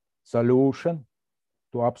solution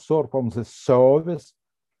to absorb from the surface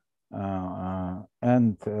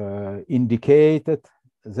and indicated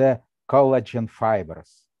the collagen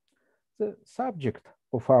fibers. The subject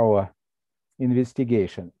of our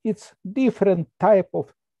investigation, it's different type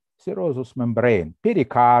of serous membrane,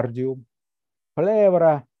 pericardium,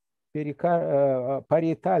 pleura,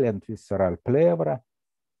 parietal and visceral pleura,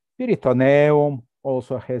 peritoneum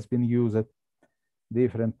also has been used,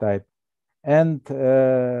 different type. And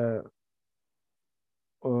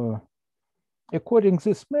according to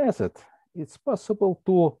this method, it's possible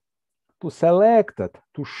to select it,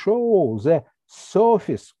 to show the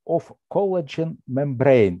surface of collagen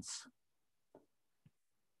membranes.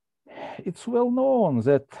 It's well known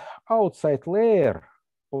that outside layer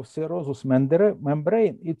of serous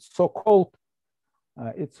membrane, it's so-called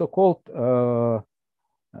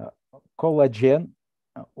collagen,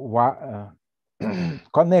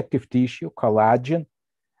 connective tissue, collagen,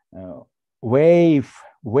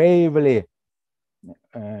 wavy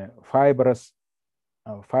fibrous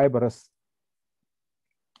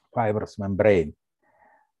membrane.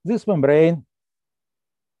 This membrane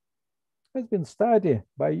has been studied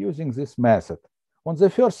by using this method. On the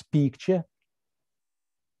first picture,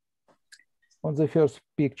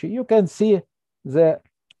 you can see the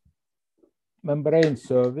membrane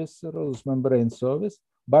surface, serous membrane surface,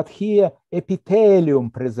 but here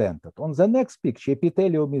epithelium presented. On the next picture,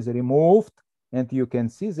 epithelium is removed, and you can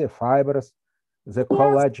see the fibers, the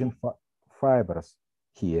collagen fibers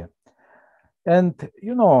here. And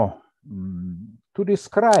you know, to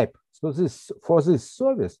describe for this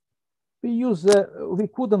surface, we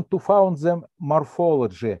couldn't to found them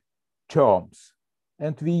morphology terms,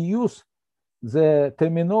 and we use the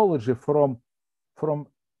terminology from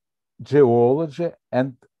geology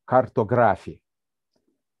and cartography.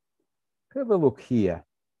 Have a look here.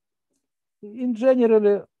 In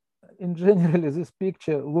general, this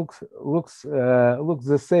picture looks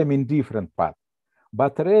the same in different parts,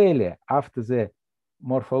 but really, after the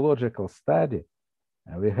morphological study,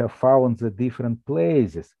 we have found the different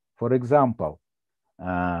places. For example,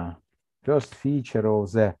 first feature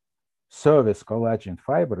of the surface collagen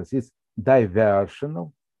fibers is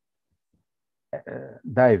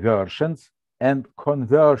diversions and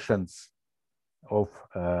conversions of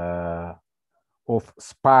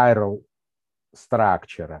spiral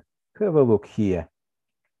structure. Have a look here.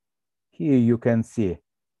 Here you can see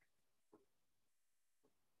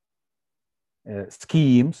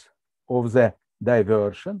schemes of the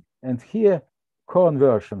diversion, and here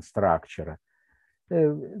conversion structure.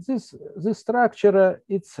 This structure,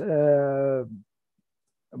 it's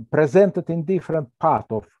presented in different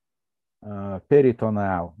part of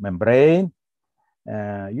peritoneal membrane,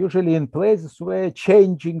 usually in places where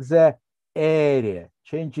changing the area,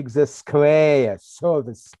 changing the square,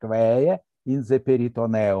 surface square in the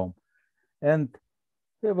peritoneum. And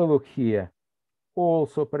have a look here.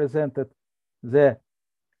 Also presented the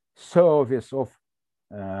surface of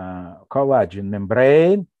collagen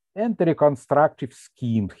membrane and reconstructive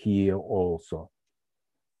scheme here also.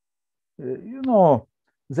 You know,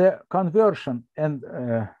 the conversion and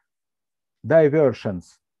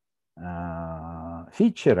diversions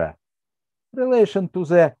feature relation to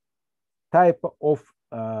the type of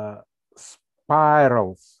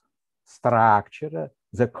spirals structure,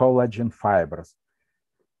 the collagen fibers.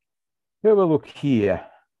 Have a look here.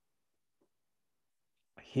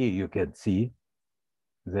 Here you can see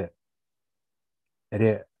the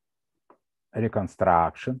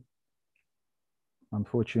reconstruction.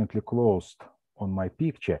 Unfortunately closed on my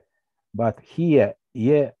picture, but here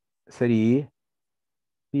year 3,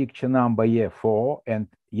 picture number year 4 and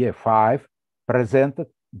year 5 presented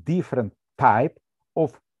different type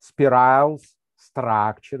of spirals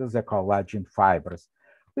structure, the collagen fibers.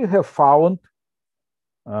 We have found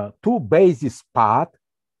two basis part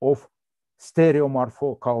of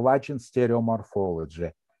collagen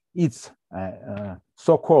stereomorphology. It's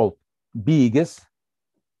so-called biggest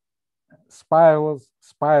spirals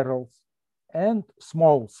and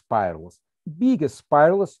small spirals. Biggest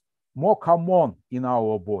spirals more common in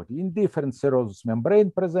our body, in different serous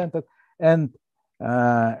membrane presented, and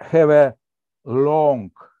have a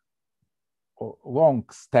long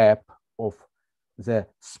step of the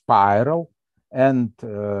spiral, and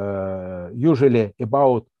usually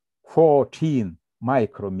about 14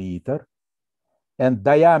 micrometer, and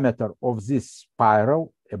diameter of this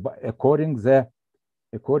spiral according the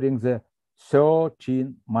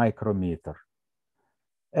 13 micrometer.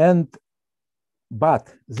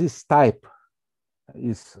 But this type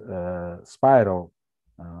is spiral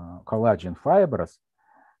collagen fibers,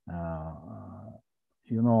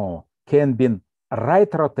 you know, can be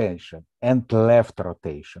right rotation and left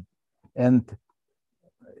rotation. And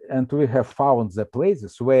we have found the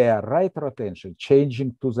places where right rotation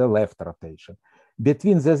changing to the left rotation.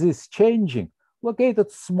 Between this changing,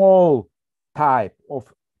 located small type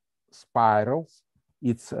of spirals.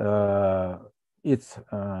 It's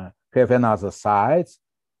have another sides.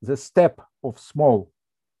 The step of small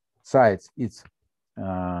sides, it's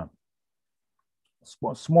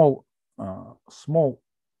small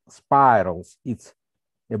spirals. It's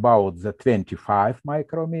about the 25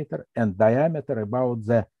 micrometer, and diameter about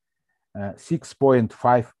the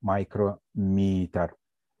 6.5 micrometer.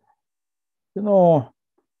 You know,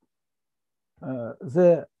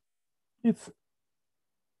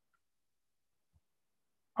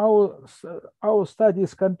 our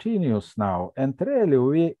studies continues now, and really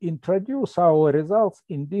we introduce our results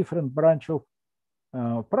in different branch of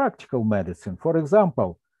practical medicine. For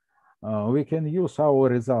example, we can use our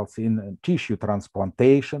results in tissue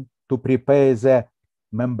transplantation to prepare the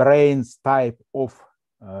membranes type of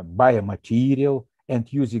biomaterial,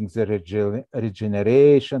 and using the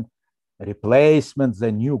regeneration, replacement,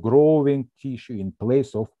 the new growing tissue in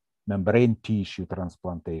place of membrane tissue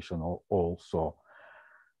transplantation also.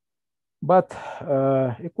 But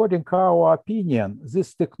according to our opinion,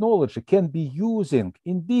 this technology can be using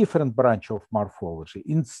in different branch of morphology,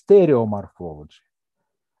 in stereomorphology.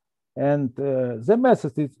 And the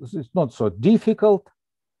method is not so difficult,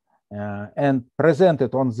 and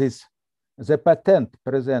presented on this, the patent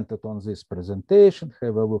presented on this presentation,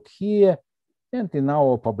 have a look here, and in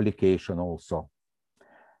our publication also.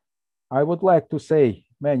 I would like to say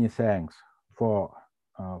many thanks for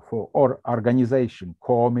our organization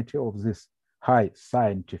committee of this high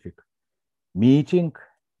scientific meeting,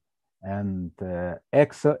 and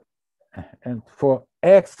for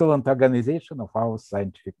excellent organization of our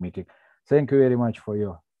scientific meeting. Thank you very much for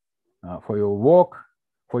your work,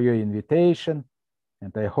 for your invitation,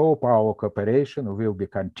 and I hope our cooperation will be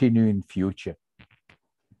continuing in future.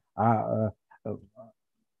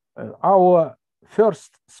 Our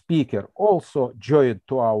first speaker also joined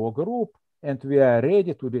to our group, and we are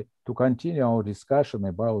ready to continue our discussion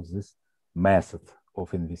about this method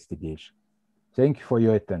of investigation. Thank you for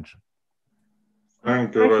your attention.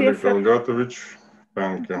 Thank you, Radical Gatovich.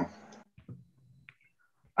 Thank you.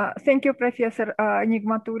 Thank you, Professor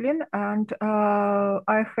Nigmatulin. And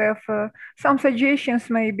I have some suggestions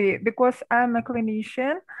maybe, because I'm a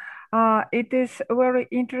clinician. It is very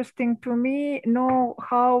interesting to me know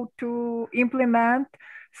how to implement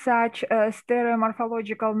such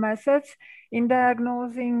stereomorphological methods in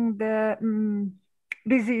diagnosing the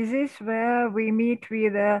diseases where we meet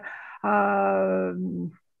with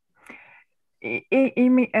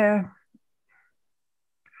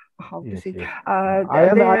how to say? I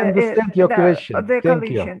understand your question. Thank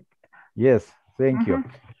you. Yes, thank you.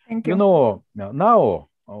 Thank you. You know, now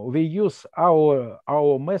we use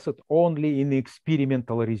our method only in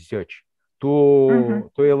experimental research to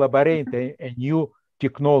elaborate a new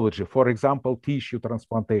technology, for example, tissue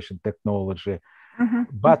transplantation technology.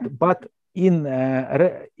 But in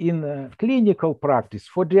clinical practice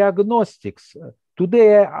for diagnostics,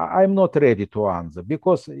 today I'm not ready to answer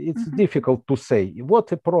because it's difficult to say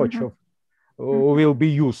what approach will be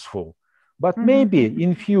useful. But maybe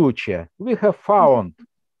in future we have found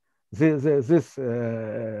this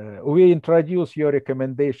we introduce your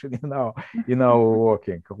recommendation in our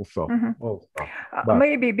working also.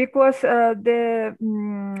 Maybe because the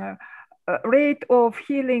rate of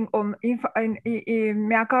healing on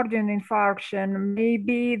myocardial infarction,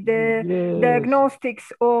 maybe the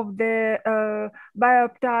diagnostics of the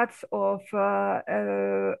biopsies of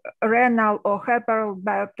renal or heparal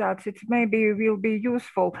biopsies, it maybe will be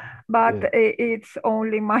useful, but it's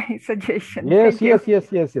only my suggestion. Yes.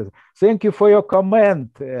 Thank you for your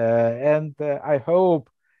comment, and I hope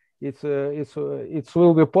it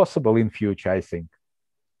will be possible in future, I think.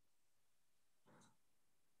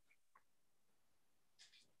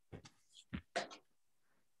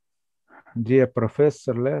 Dear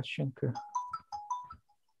Professor Leshchenko.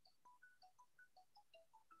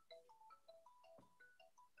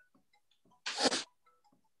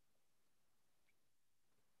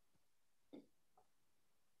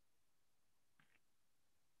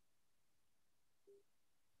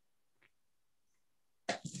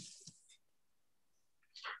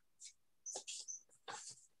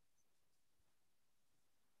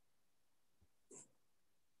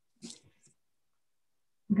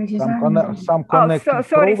 Some connecting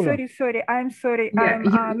problem. Sorry. I'm sorry.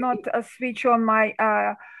 I'm not switch on my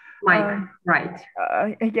mic. Right.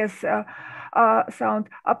 Yes. Sound.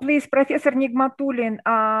 Please, Professor Nigmatulin,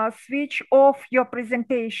 switch off your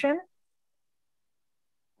presentation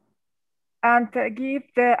and give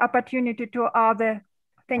the opportunity to other.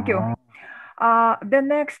 Thank you. The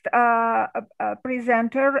next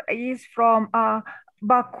presenter is from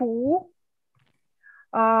Baku.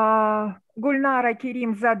 Gulnara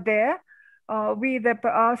Kerimzadeh with the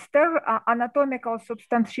poster Anatomical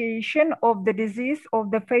Substantiation of the Disease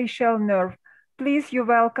of the Facial Nerve. Please, you're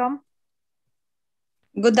welcome.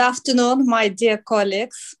 Good afternoon, my dear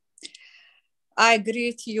colleagues. I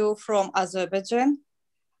greet you from Azerbaijan.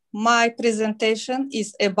 My presentation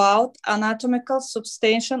is about anatomical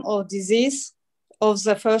substantiation of disease of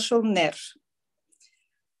the facial nerve.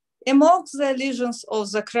 Among the lesions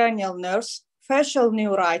of the cranial nerves, facial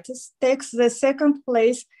neuritis takes the second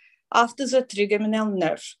place after the trigeminal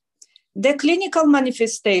nerve. The clinical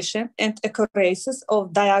manifestation and accuracies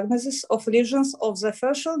of diagnosis of lesions of the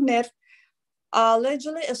facial nerve are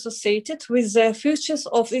largely associated with the features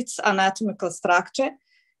of its anatomical structure,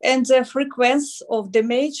 and the frequency of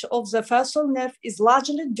damage of the facial nerve is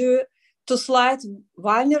largely due to slight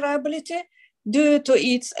vulnerability due to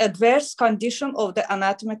its adverse condition of the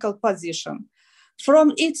anatomical position.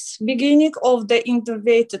 From its beginning of the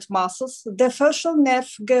innervated muscles, the facial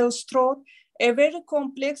nerve goes through a very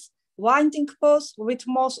complex winding path with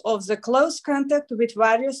most of the close contact with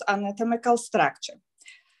various anatomical structure.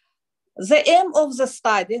 The aim of the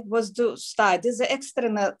study was to study the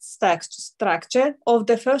external structure of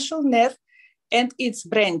the facial nerve and its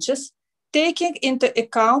branches, taking into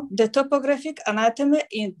account the topographic anatomy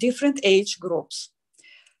in different age groups.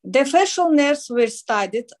 The facial nerves were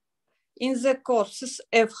studied in the corpses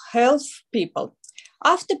of healthy people.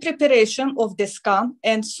 After preparation of the scan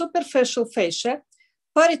and superficial fascia,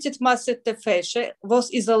 parotid masseter fascia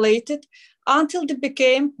was isolated until it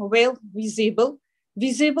became well visible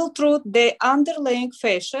through the underlying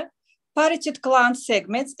fascia, parotid gland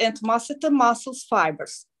segments, and masseter muscles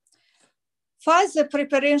fibers. Further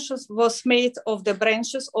preparation was made of the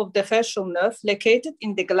branches of the facial nerve located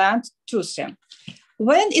in the gland tussa.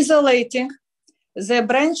 When isolating the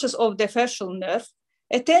branches of the facial nerve,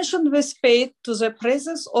 attention was paid to the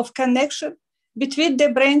presence of connection between the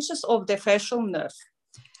branches of the facial nerve.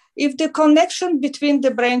 If the connection between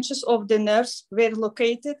the branches of the nerves were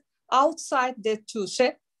located outside the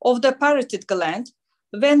tussa of the parotid gland,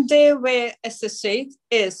 when they were associated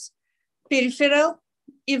as peripheral,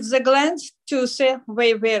 if the gland tussa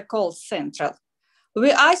were called central.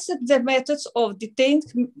 We assessed the methods of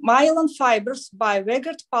detained myelin fibers by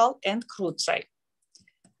Wegered-Pal and Kreutzig.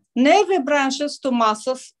 Nerve branches to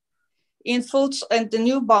muscles in foots and the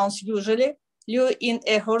new bones usually lie in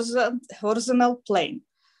a horizontal plane.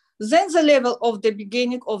 Then the level of the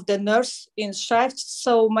beginning of the nerves in shaft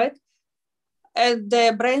summit and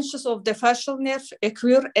the branches of the facial nerve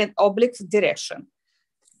occur in oblique direction.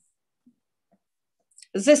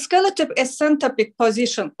 The skeletal eccentric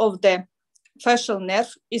position of the facial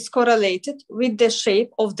nerve is correlated with the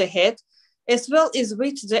shape of the head as well as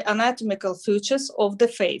with the anatomical features of the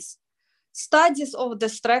face. Studies of the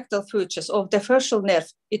structural features of the facial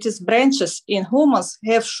nerve, its branches in humans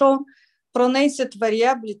have shown pronounced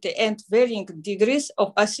variability and varying degrees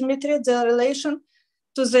of asymmetry in relation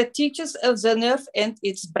to the tissues of the nerve and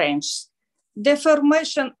its branches. The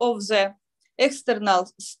formation of the external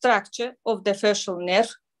structure of the facial nerve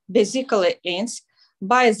basically ends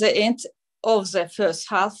by the end of the first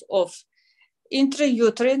half of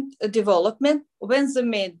intrauterine development when the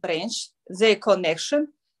main branch, the connection,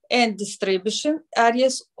 and distribution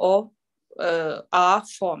areas are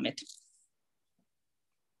formed.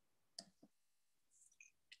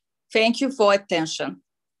 Thank you for attention.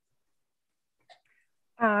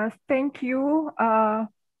 Thank you,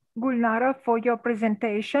 Gulnara, for your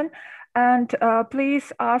presentation. And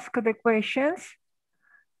please ask the questions.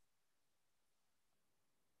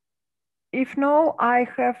 If no, I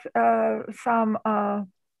have some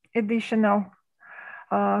additional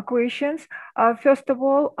questions. First of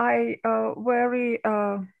all, I very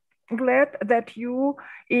glad that you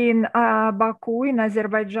in Baku in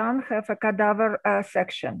Azerbaijan have a cadaver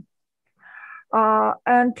section.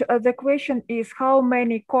 And the question is, how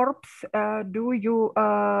many corpses do you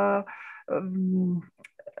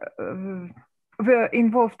were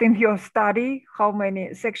involved in your study? How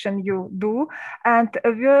many sections you do? And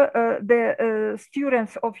the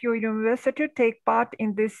students of your university take part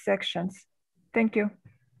in these sections? Thank you.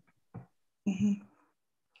 Mm-hmm.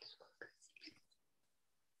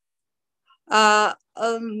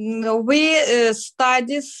 We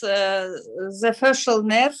study the facial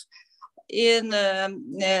nerve in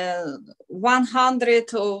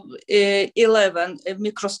 111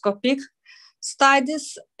 microscopic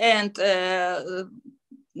studies and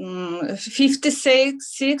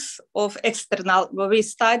 56 of external. We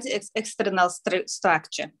study external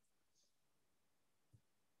structure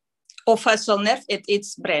of facial nerve at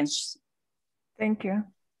its branches. Thank you.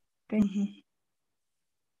 Thank you.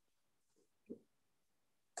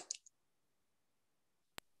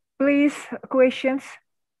 Please, questions?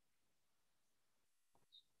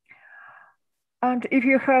 And if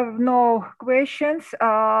you have no questions,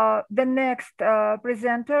 the next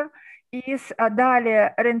presenter is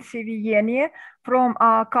Dalia Rensevienie from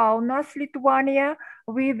Kaunas, Lithuania,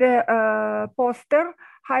 with the poster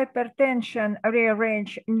Hypertension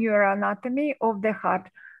Rearrange Neuroanatomy of the Heart.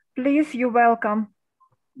 Please, you're welcome.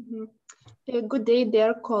 Good day,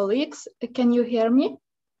 dear colleagues. Can you hear me?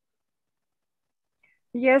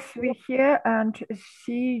 Yes, we hear and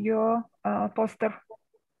see your poster.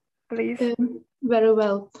 Please. Very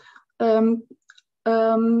well.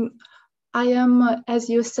 I am, as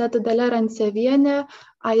you said, Dalia Rensevienie.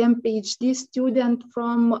 I am PhD student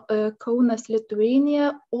from Kaunas,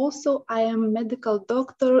 Lithuania. Also, I am medical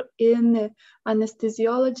doctor in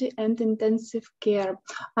anesthesiology and intensive care.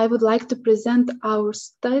 I would like to present our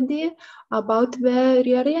study about the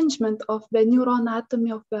rearrangement of the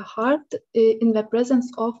neuroanatomy of the heart in the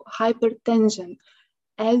presence of hypertension.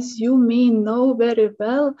 As you may know very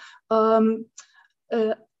well,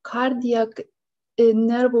 cardiac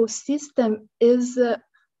nervous system is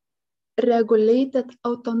regulated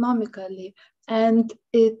autonomically, and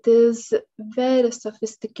it is very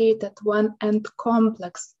sophisticated one and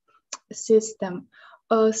complex system.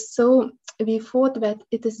 So we thought that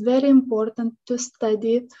it is very important to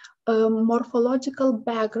study a morphological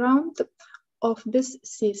background of this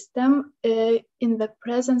system in the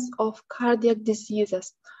presence of cardiac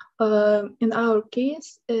diseases. In our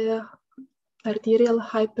case, arterial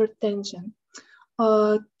hypertension.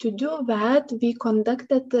 To do that, we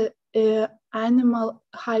conducted an animal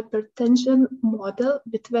hypertension model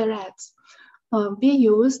with the rats. We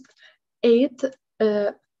used 8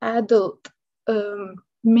 adult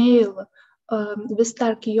male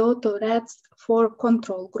Vistarchioto rats for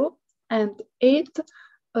control group and 8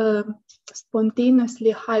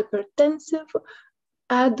 spontaneously hypertensive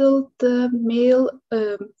adult male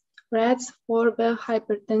rats for the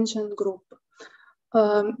hypertension group.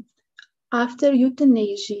 After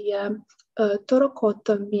euthanasia,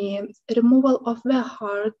 thoracotomy, removal of the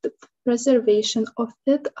heart, preservation of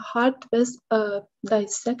it, heart was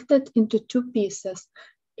dissected into 2 pieces,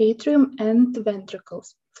 atrium and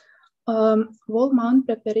ventricles. Wall mount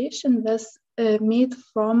preparation was made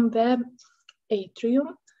from the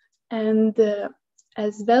atrium and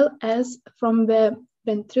as well as from the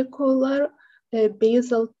ventricular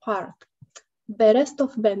basal part. The rest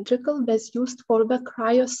of ventricle was used for the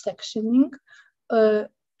cryosectioning,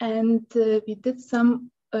 and we did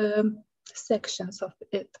some sections of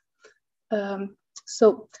it.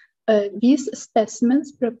 These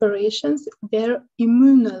specimens preparations were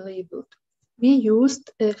immunolabeled. We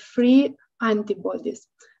used 3 antibodies.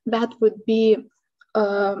 That would be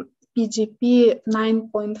PGP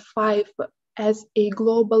 9.5 as a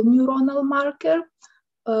global neuronal marker,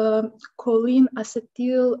 choline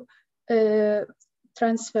acetyl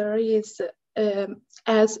transferase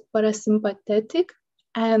as parasympathetic,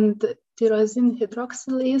 and tyrosine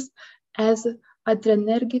hydroxylase as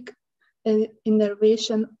adrenergic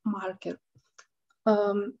innervation marker.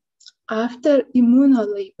 After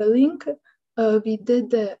immunolabeling, we did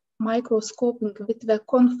the microscoping with the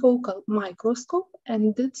confocal microscope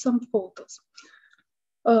and did some photos.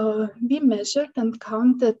 We measured and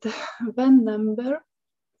counted the number,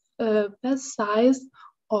 the size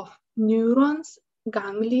of neurons,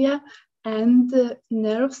 ganglia, and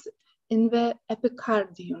nerves in the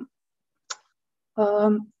epicardium.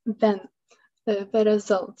 Then the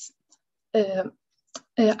results.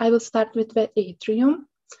 I will start with the atrium.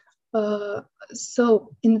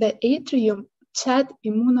 So in the atrium, CHAD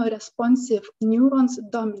immunoresponsive neurons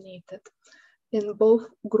dominated in both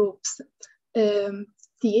groups.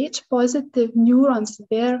 Th positive neurons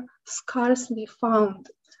were scarcely found,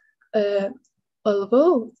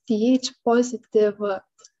 although Th positive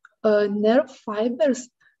nerve fibers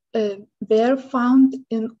were found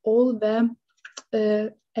in all the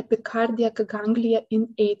epicardiac ganglia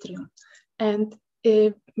in atrium, and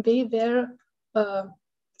they were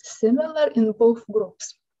similar in both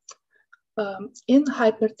groups. In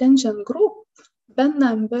hypertension group, the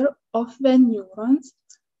number of the neurons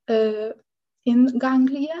in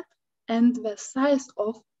ganglia and the size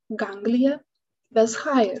of ganglia was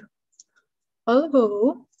higher,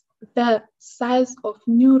 although the size of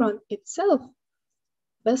neuron itself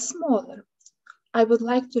was smaller. I would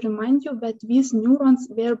like to remind you that these neurons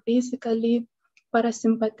were basically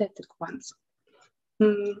parasympathetic ones.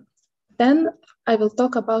 Then I will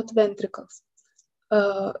talk about ventricles.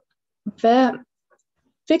 The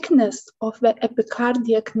thickness of the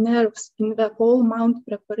epicardiac nerves in the whole mount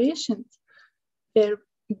preparations were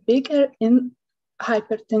bigger in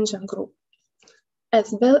hypertension group,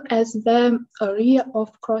 as well as the area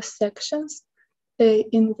of cross sections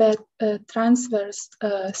in the transverse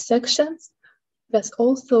sections was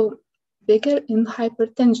also bigger in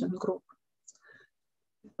hypertension group.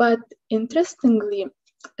 But interestingly,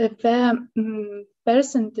 the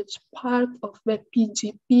percentage part of the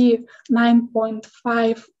PGP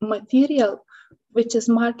 9.5 material, which is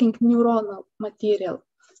marking neuronal material,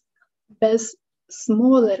 was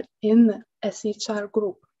smaller in SHR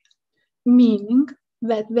group, meaning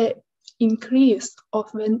that the increase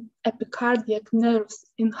of the epicardiac nerves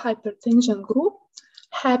in hypertension group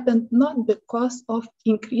happened not because of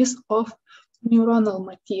increase of neuronal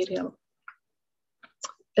material.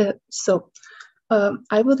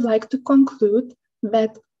 I would like to conclude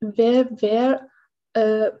that there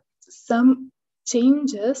were some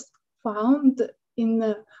changes found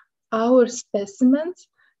in our specimens,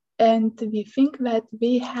 and we think that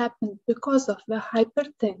they happened because of the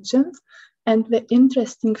hypertension. And the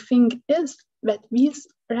interesting thing is that these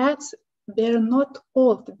rats were not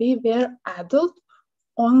old, they were adult,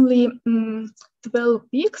 only 12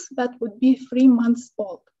 weeks, that would be 3 months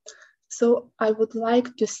old. So I would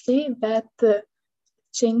like to say that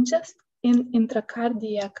changes in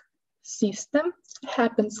intracardiac system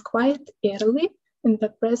happens quite early in the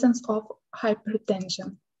presence of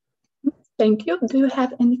hypertension. Thank you. Do you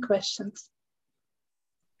have any questions?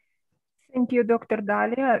 Thank you, Dr.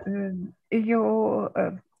 Dalia. You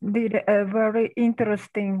did a very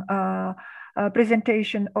interesting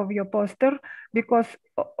presentation of your poster, because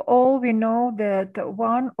all we know that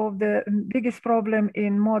one of the biggest problem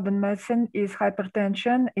in modern medicine is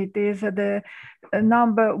hypertension. It is the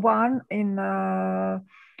number 1 in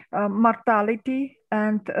mortality,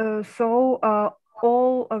 and so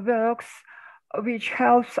all works which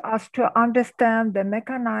helps us to understand the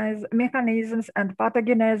mechanisms and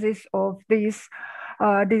pathogenesis of this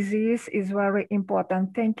disease is very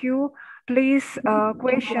important. Thank you. Please,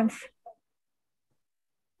 questions.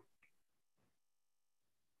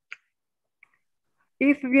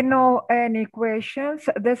 If we know any questions,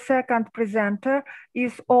 the second presenter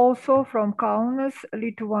is also from Kaunas,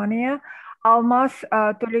 Lithuania, Almas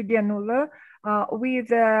Tolidienula,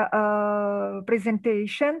 with a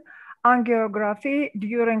presentation angiography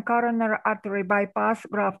during coronary artery bypass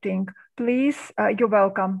grafting. Please, you're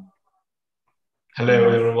welcome. Hello,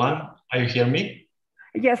 everyone. Are you hear me?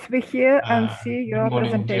 Yes, we hear and see your good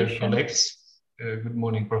morning, presentation. Dear colleagues. Good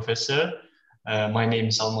morning, Professor. My name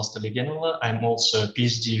is Almas Toligenova. I'm also a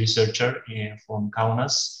PhD researcher from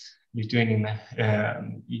Kaunas, Lithuanian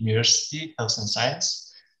University, Health and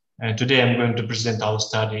Science. And today I'm going to present our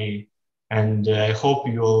study, and I hope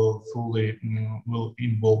you all fully will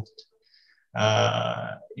involved.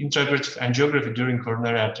 Intraoperative angiography during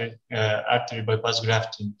coronary artery bypass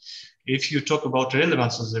grafting. If you talk about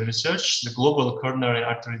relevance of the research, the global coronary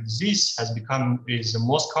artery disease has become the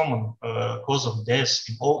most common cause of death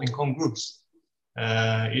in all income groups.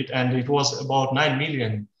 It was about 9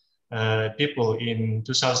 million people in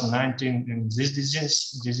 2019, and this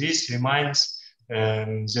disease remains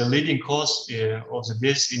the leading cause of the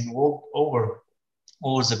death in world over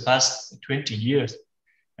the past 20 years.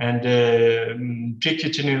 And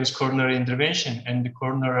percutaneous coronary intervention and the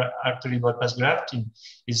coronary artery bypass grafting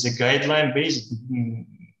is a guideline-based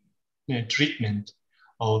treatment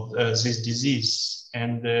of this disease.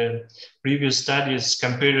 And previous studies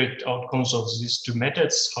compared outcomes of these two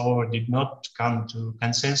methods, however, did not come to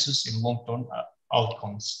consensus in long-term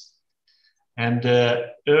outcomes. And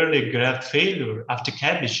early graft failure after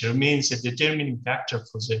CABG remains a determining factor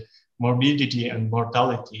for the morbidity and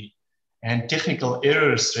mortality, and technical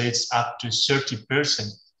errors rates up to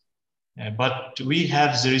 30%. But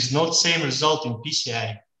there is not same result in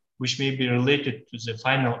PCI, which may be related to the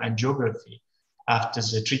final angiography after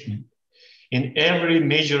the treatment. In every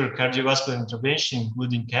major cardiovascular intervention,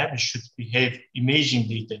 including CABG, should behave imaging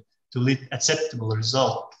data to lead acceptable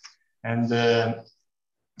result. And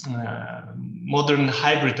modern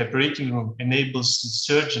hybrid operating room enables the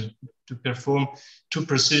surgeon to perform two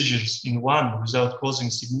procedures in one without causing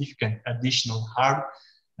significant additional harm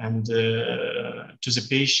and to the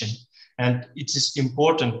patient. And it is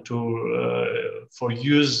important for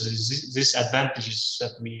use these advantages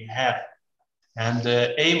that we have. And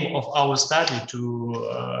the aim of our study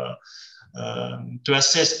to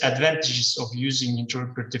assess advantages of using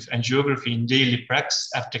intraoperative angiography in daily practice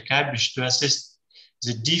after CABG to assess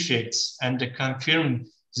the defects and to confirm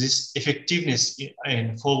this effectiveness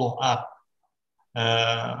in follow-up.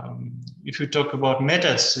 If we talk about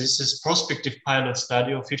methods, this is prospective pilot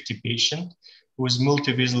study of 50 patients with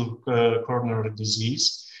multivessel coronary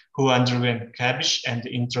disease who underwent CABG and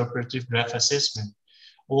intraoperative graft assessment.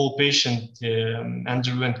 All patients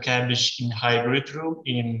underwent CABG in hybrid room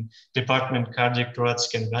in Department Cardiac,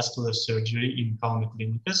 Thoracic and Vascular Surgery in Kaunas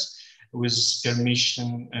Clinics with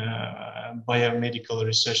permission Biomedical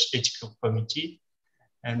Research Ethical Committee.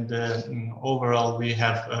 And overall, we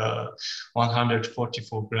have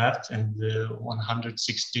 144 grafts and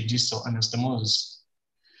 160 distal anastomosis.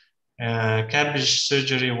 CABG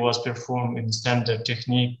surgery was performed in standard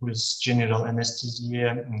technique with general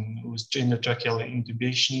anesthesia, with endotracheal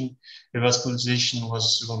intubation. Revascularization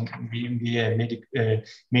was via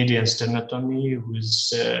median sternotomy with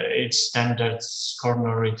 8 standard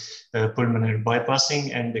coronary pulmonary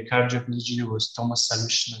bypassing, and the cardioplegia was Thomas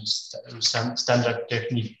solution standard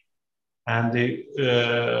technique. And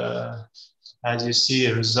as you see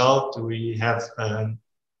a result, we have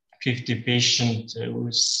 50 patients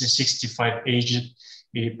with 65 aged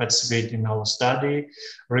participate in our study.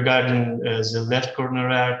 Regarding the left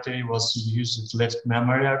coronary artery was used left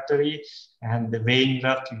mammary artery, and the vein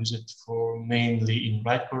graft used for mainly in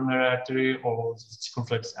right coronary artery or the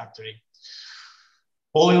circumflex artery.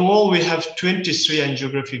 All in all, we have 23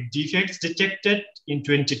 angiographic defects detected in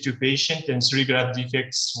 22 patients, and 3 graft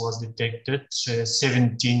defects was detected,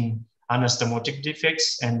 17 anastomotic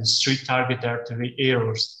defects, and 3 target artery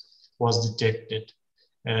errors was detected.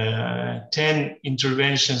 10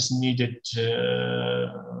 interventions needed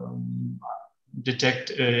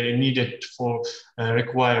needed for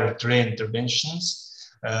required reinterventions.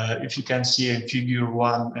 If you can see in figure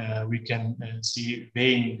 1, we can see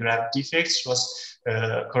vein graft defects was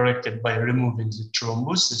corrected by removing the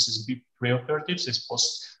thrombus. This is preoperative. This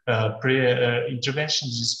post pre-intervention.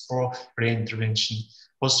 This is pre-intervention,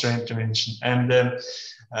 post-intervention, and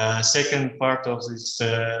second part of this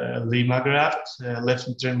Lima graft, left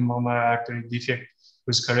internal mammary artery defect,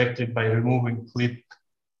 was corrected by removing clip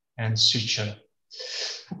and suture.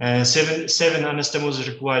 7 anastomosis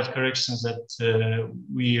required corrections that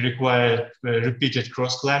we required repeated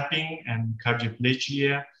cross clamping and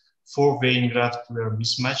cardioplegia. 4 vein grafts were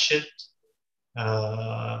mismatched.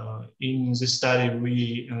 In this study,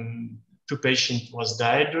 2 patients was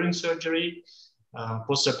died during surgery.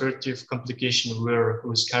 Postoperative complications were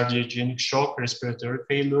with cardiogenic shock, respiratory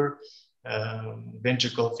failure,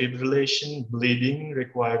 ventricular fibrillation, bleeding,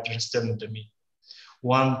 required sternotomy.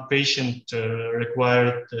 One patient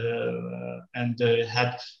required and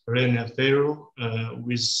had renal failure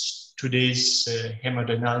with 2 days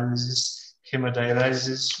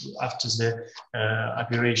hemodialysis after the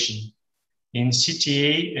operation. In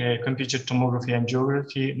CTA, computed tomography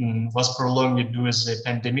angiography was prolonged during the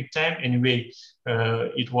pandemic time. Anyway,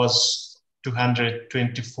 it was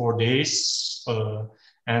 224 days,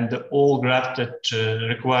 and all grafts that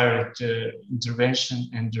required intervention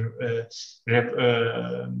and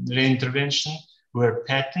reintervention were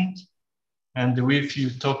patent. And if you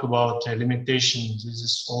talk about limitations, this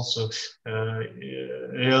is also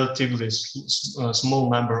relatively small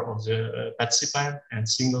number of the participants and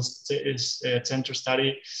single center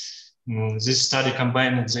study. This study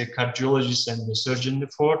combined the cardiologist and the surgeon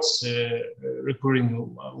efforts,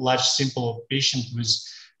 recurring large sample of patients with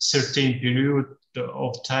certain period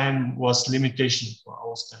of time was limitation for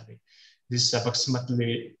our study. This is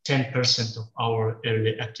approximately 10% of our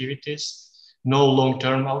early activities. No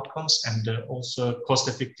long-term outcomes, and also cost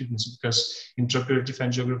effectiveness, because intraoperative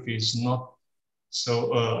angiography is not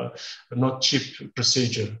so not cheap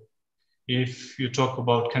procedure. If you talk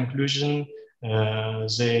about conclusion,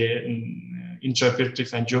 the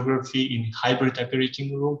intraoperative angiography in hybrid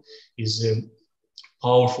operating room is a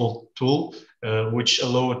powerful tool which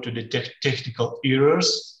allowed to detect technical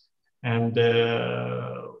errors, and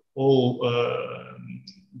all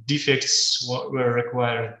defects were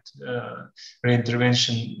required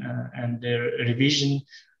reintervention and their revision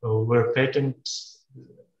were patent.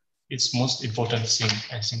 It's most important thing,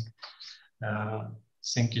 I think.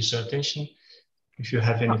 Thank you for your attention. If you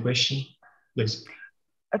have any question, please.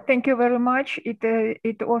 Thank you very much.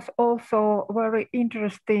 It was also very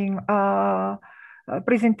interesting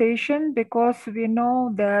presentation, because we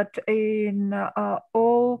know that in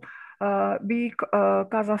all big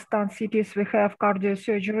Kazakhstan cities we have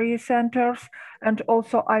cardiosurgery centers, and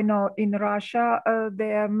also I know in Russia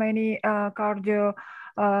there are many cardio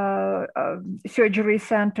surgery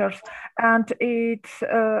centers, and it's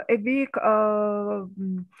a big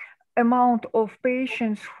amount of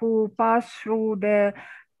patients who pass through the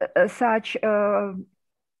such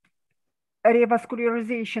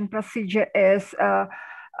revascularization procedure as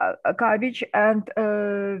CABG, and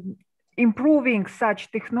improving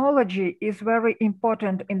such technology is very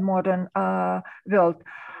important in modern world.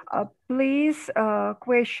 Please,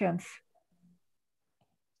 questions.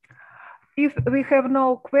 If we have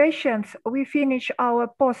no questions, we finish our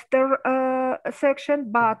poster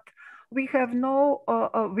section, but we have no.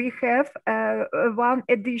 We have one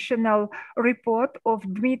additional report of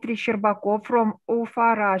Dmitry Sherbakov from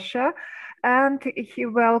Ufa, Russia, and he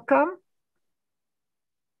welcome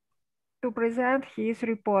to present his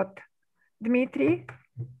report. Dmitry?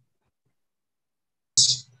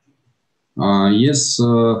 Yes,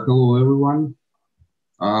 hello everyone.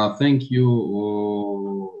 Thank you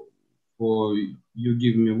for you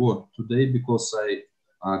giving me word today, because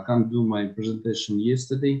I can't do my presentation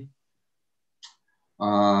yesterday.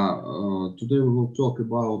 Today we will talk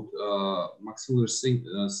about maxillary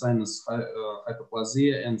sinus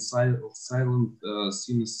hyperplasia and silent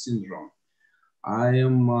sinus syndrome. I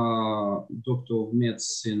am Doctor of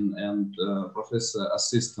Medicine and Professor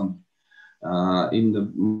Assistant in the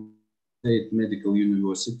State Medical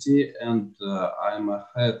University, and I'm a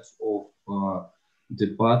head of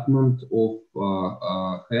Department of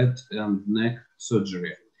Head and Neck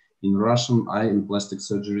Surgery in Russian Eye and Plastic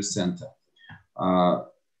Surgery Center.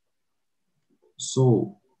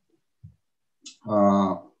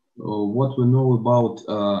 What we know about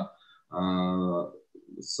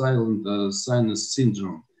silent sinus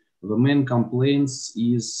syndrome. The main complaints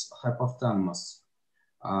is hypophthalamus.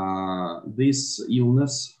 This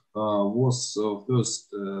illness was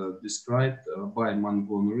first described by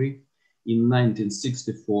Montgomery in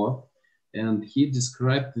 1964, and he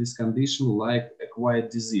described this condition like acquired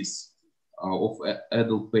disease of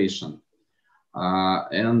adult patient.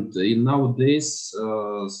 And in nowadays,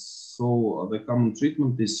 so the common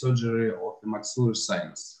treatment is surgery of the maxillary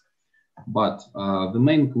sinus. But the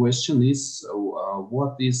main question is,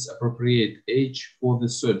 what is appropriate age for the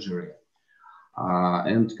surgery?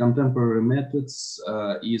 And contemporary methods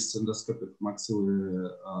is endoscopic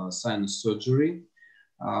maxillary sinus surgery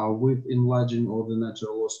with enlarging of the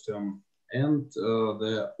natural ostium and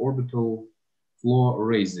the orbital floor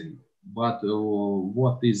raising. But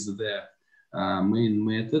what is the main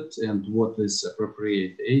method and what is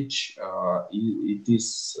appropriate age? It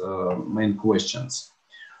is main questions.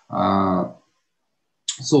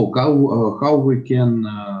 So how we can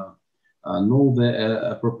know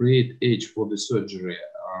the appropriate age for the surgery?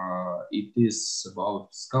 it is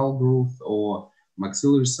about skull growth or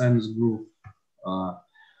maxillary sinus growth.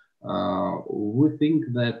 We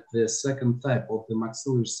think that the second type of the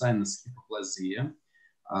maxillary sinus hypoplasia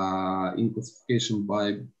in classification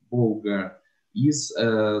by Bolger is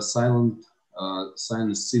silent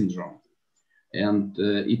sinus syndrome, and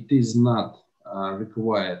it is not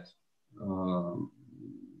required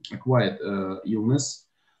illness,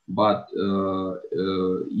 but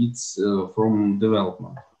it's from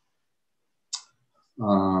development.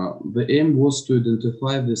 The aim was to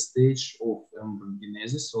identify the stage of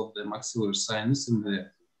embryogenesis of the maxillary sinus in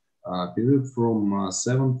the period from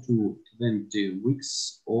 7 to 20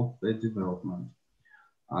 weeks of the development.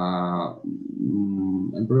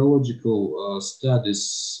 Embryological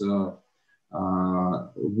studies,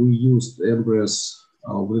 we used embryos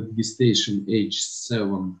with gestation age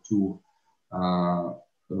 7 to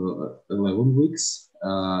 11 weeks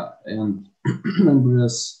and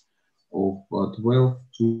embryos of 12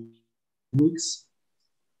 to weeks.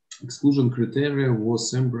 Exclusion criteria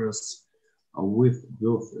was embryos with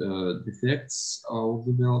birth defects of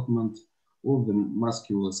development of the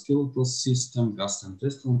musculoskeletal system,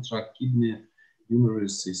 gastrointestinal tract, kidney, urinary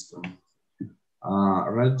system.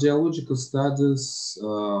 Radiological studies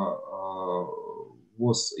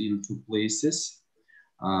was in two places.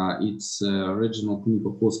 It's Regional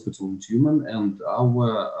Clinical Hospital in Tumen and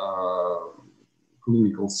our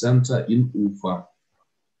clinical center in Ufa.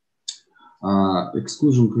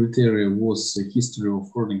 Exclusion criteria was a history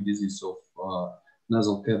of chronic disease of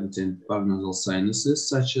nasal cavity and paranasal sinuses,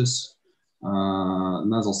 such as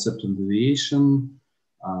nasal septum deviation,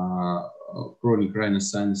 chronic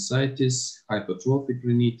rhinosinusitis, hypertrophic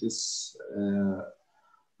rhinitis,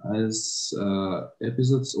 as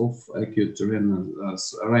episodes of acute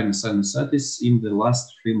rhinosinusitis in the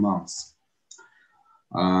last 3 months.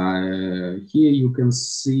 Here you can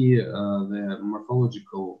see the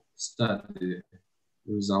morphological study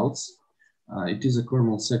results. It is a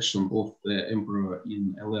coronal section of the embryo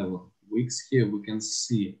in 11 weeks. Here we can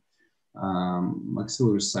see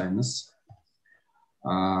maxillary sinus.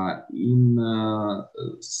 In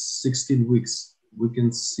 16 weeks, we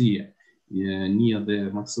can see near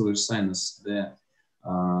the maxillary sinus the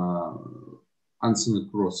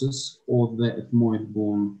uncinate process of the ethmoid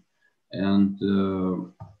bone, and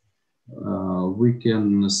we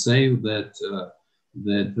can say that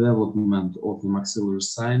the development of the maxillary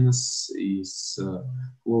sinus is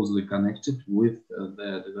closely connected with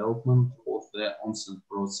the development of the onset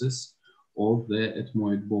process of the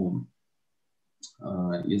ethmoid bone,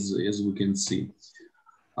 as we can see.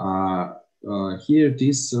 Here it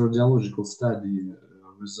is radiological study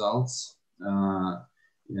results.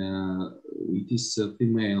 It is a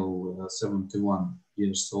female 71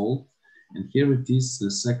 years old, and here it is the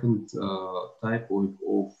second type of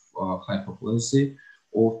hypoplasia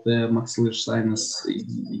of the maxillary sinus.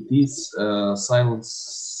 It is silent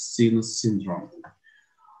sinus syndrome.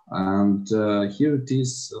 And here it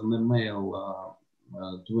is the male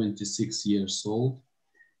 26 years old.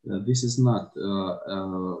 This is not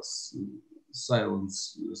silent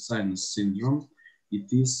sinus syndrome.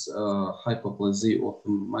 It is hypoplasia of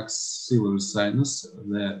the maxillary sinus,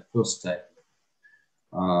 the first type.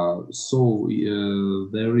 So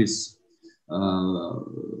there is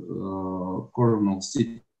coronal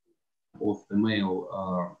CT of the male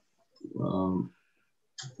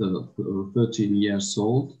 13 years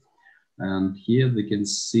old, and here they can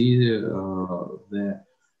see the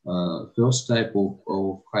first type of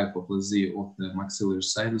hypoplasia of the maxillary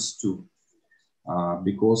sinus too,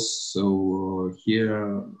 because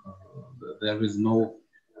here there is no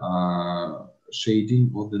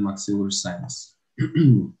shading of the maxillary sinus.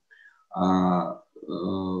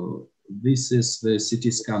 This is the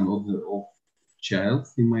CT scan of child,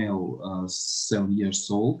 female 7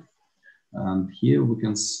 years old, and here we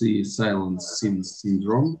can see silent sinus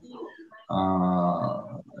syndrome,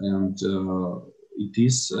 and it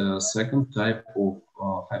is a second type of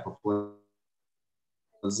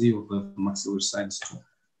hypoplasia of the maxillary sinus too.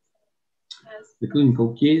 The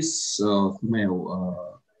clinical case,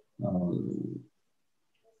 male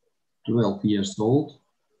 12 years old.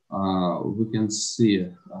 We can see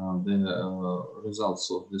the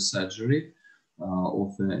results of the surgery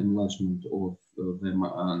of the enlargement of the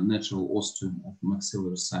natural ostium of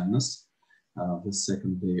maxillary sinus, the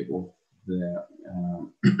second day of the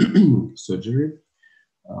surgery,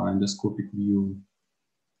 endoscopic view.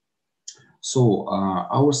 So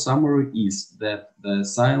our summary is that the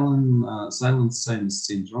silent sinus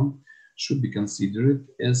syndrome should be considered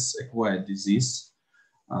as acquired disease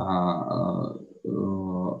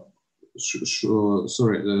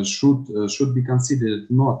should be considered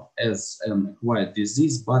not as an acquired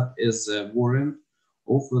disease, but as a variant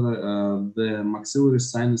of the maxillary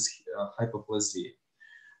sinus hypoplasia.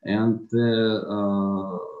 And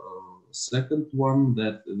the second one,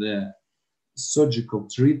 that the surgical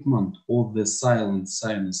treatment of the silent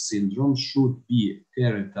sinus syndrome should be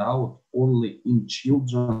carried out only in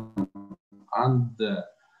children under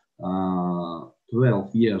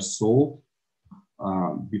 12 years old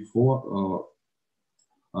before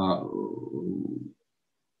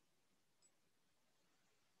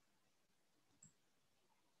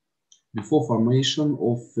formation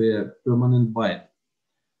of a permanent bite.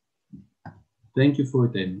 Thank you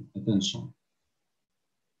for your attention.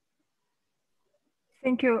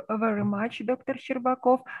 Thank you very much, Dr.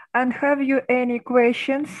 Sherbakov. And have you any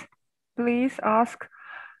questions? Please ask.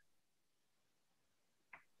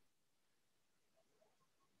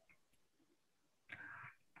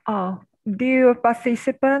 Dear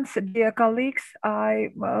participants, dear colleagues, I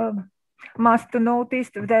must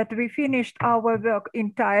notice that we finished our work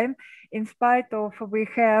in time, in spite of we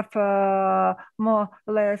have more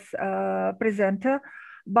or less presenter.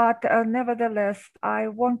 But nevertheless, I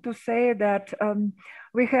want to say that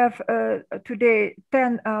we have today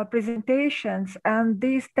 10 presentations, and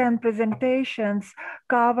these 10 presentations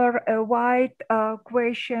cover a wide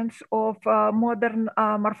questions of modern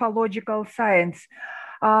morphological science.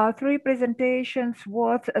 3 presentations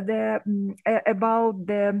was about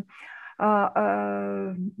the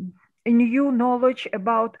new knowledge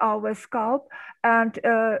about our scalp, and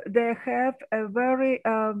they have a very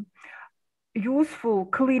useful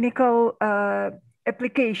clinical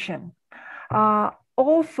application.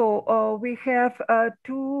 Also, we have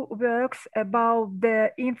 2 works about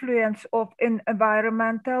the influence of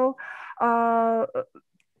environmental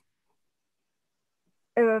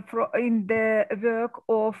in the work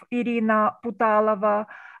of Irina Putalova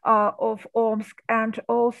of Omsk, and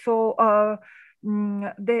also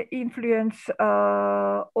the influence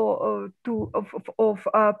of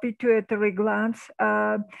pituitary glands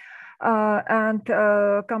and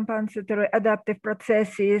compensatory adaptive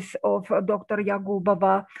processes of Dr.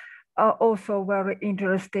 Yagubova, also very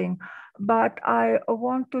interesting. But I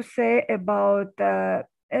want to say about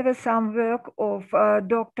some work of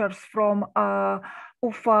doctors from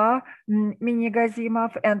Ufa,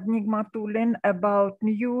 Minigazimov and Nigmatulin, about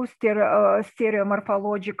new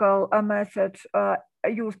stereomorphological methods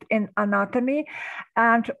used in anatomy,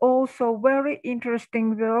 and also very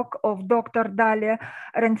interesting work of Dr. Dalia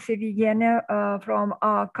Rentseviene from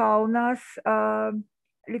Kaunas,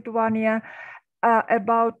 Lithuania,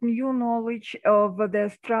 about new knowledge of the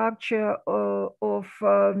structure of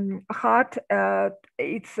heart,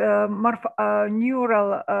 its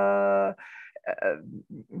neural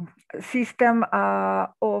system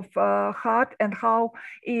of heart, and how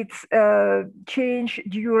it's changed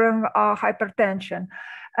during hypertension.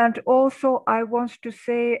 And also I want to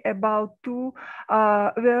say about 2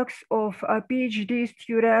 works of PhD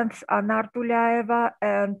students, Anar Tuliaeva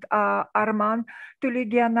and Arman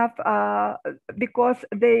Tuligianov, because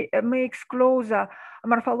they makes closer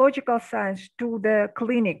morphological science to the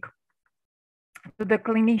clinic, to the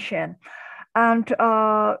clinician. And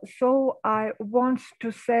so I want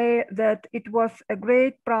to say that it was a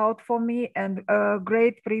great proud for me and a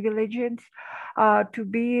great privilege to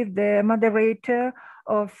be the moderator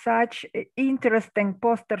of such interesting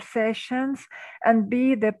poster sessions and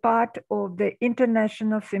be the part of the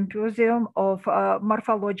International Symposium of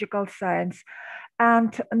Morphological Science.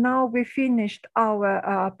 And now we finished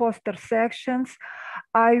our poster sections.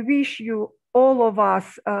 I wish you, all of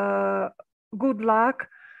us, good luck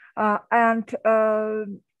and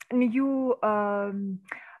new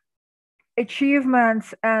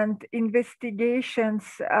achievements and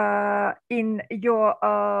investigations in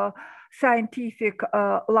your scientific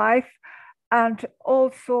life. And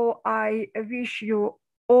also I wish you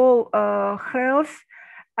all health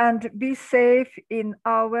and be safe in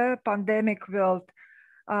our pandemic world.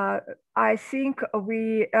 I think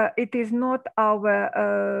it is not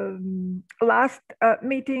our last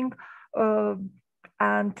meeting,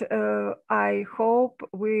 and I hope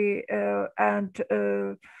we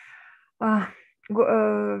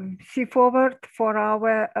see forward for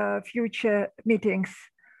our future meetings.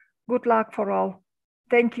 Good luck for all.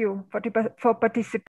 Thank you for participating.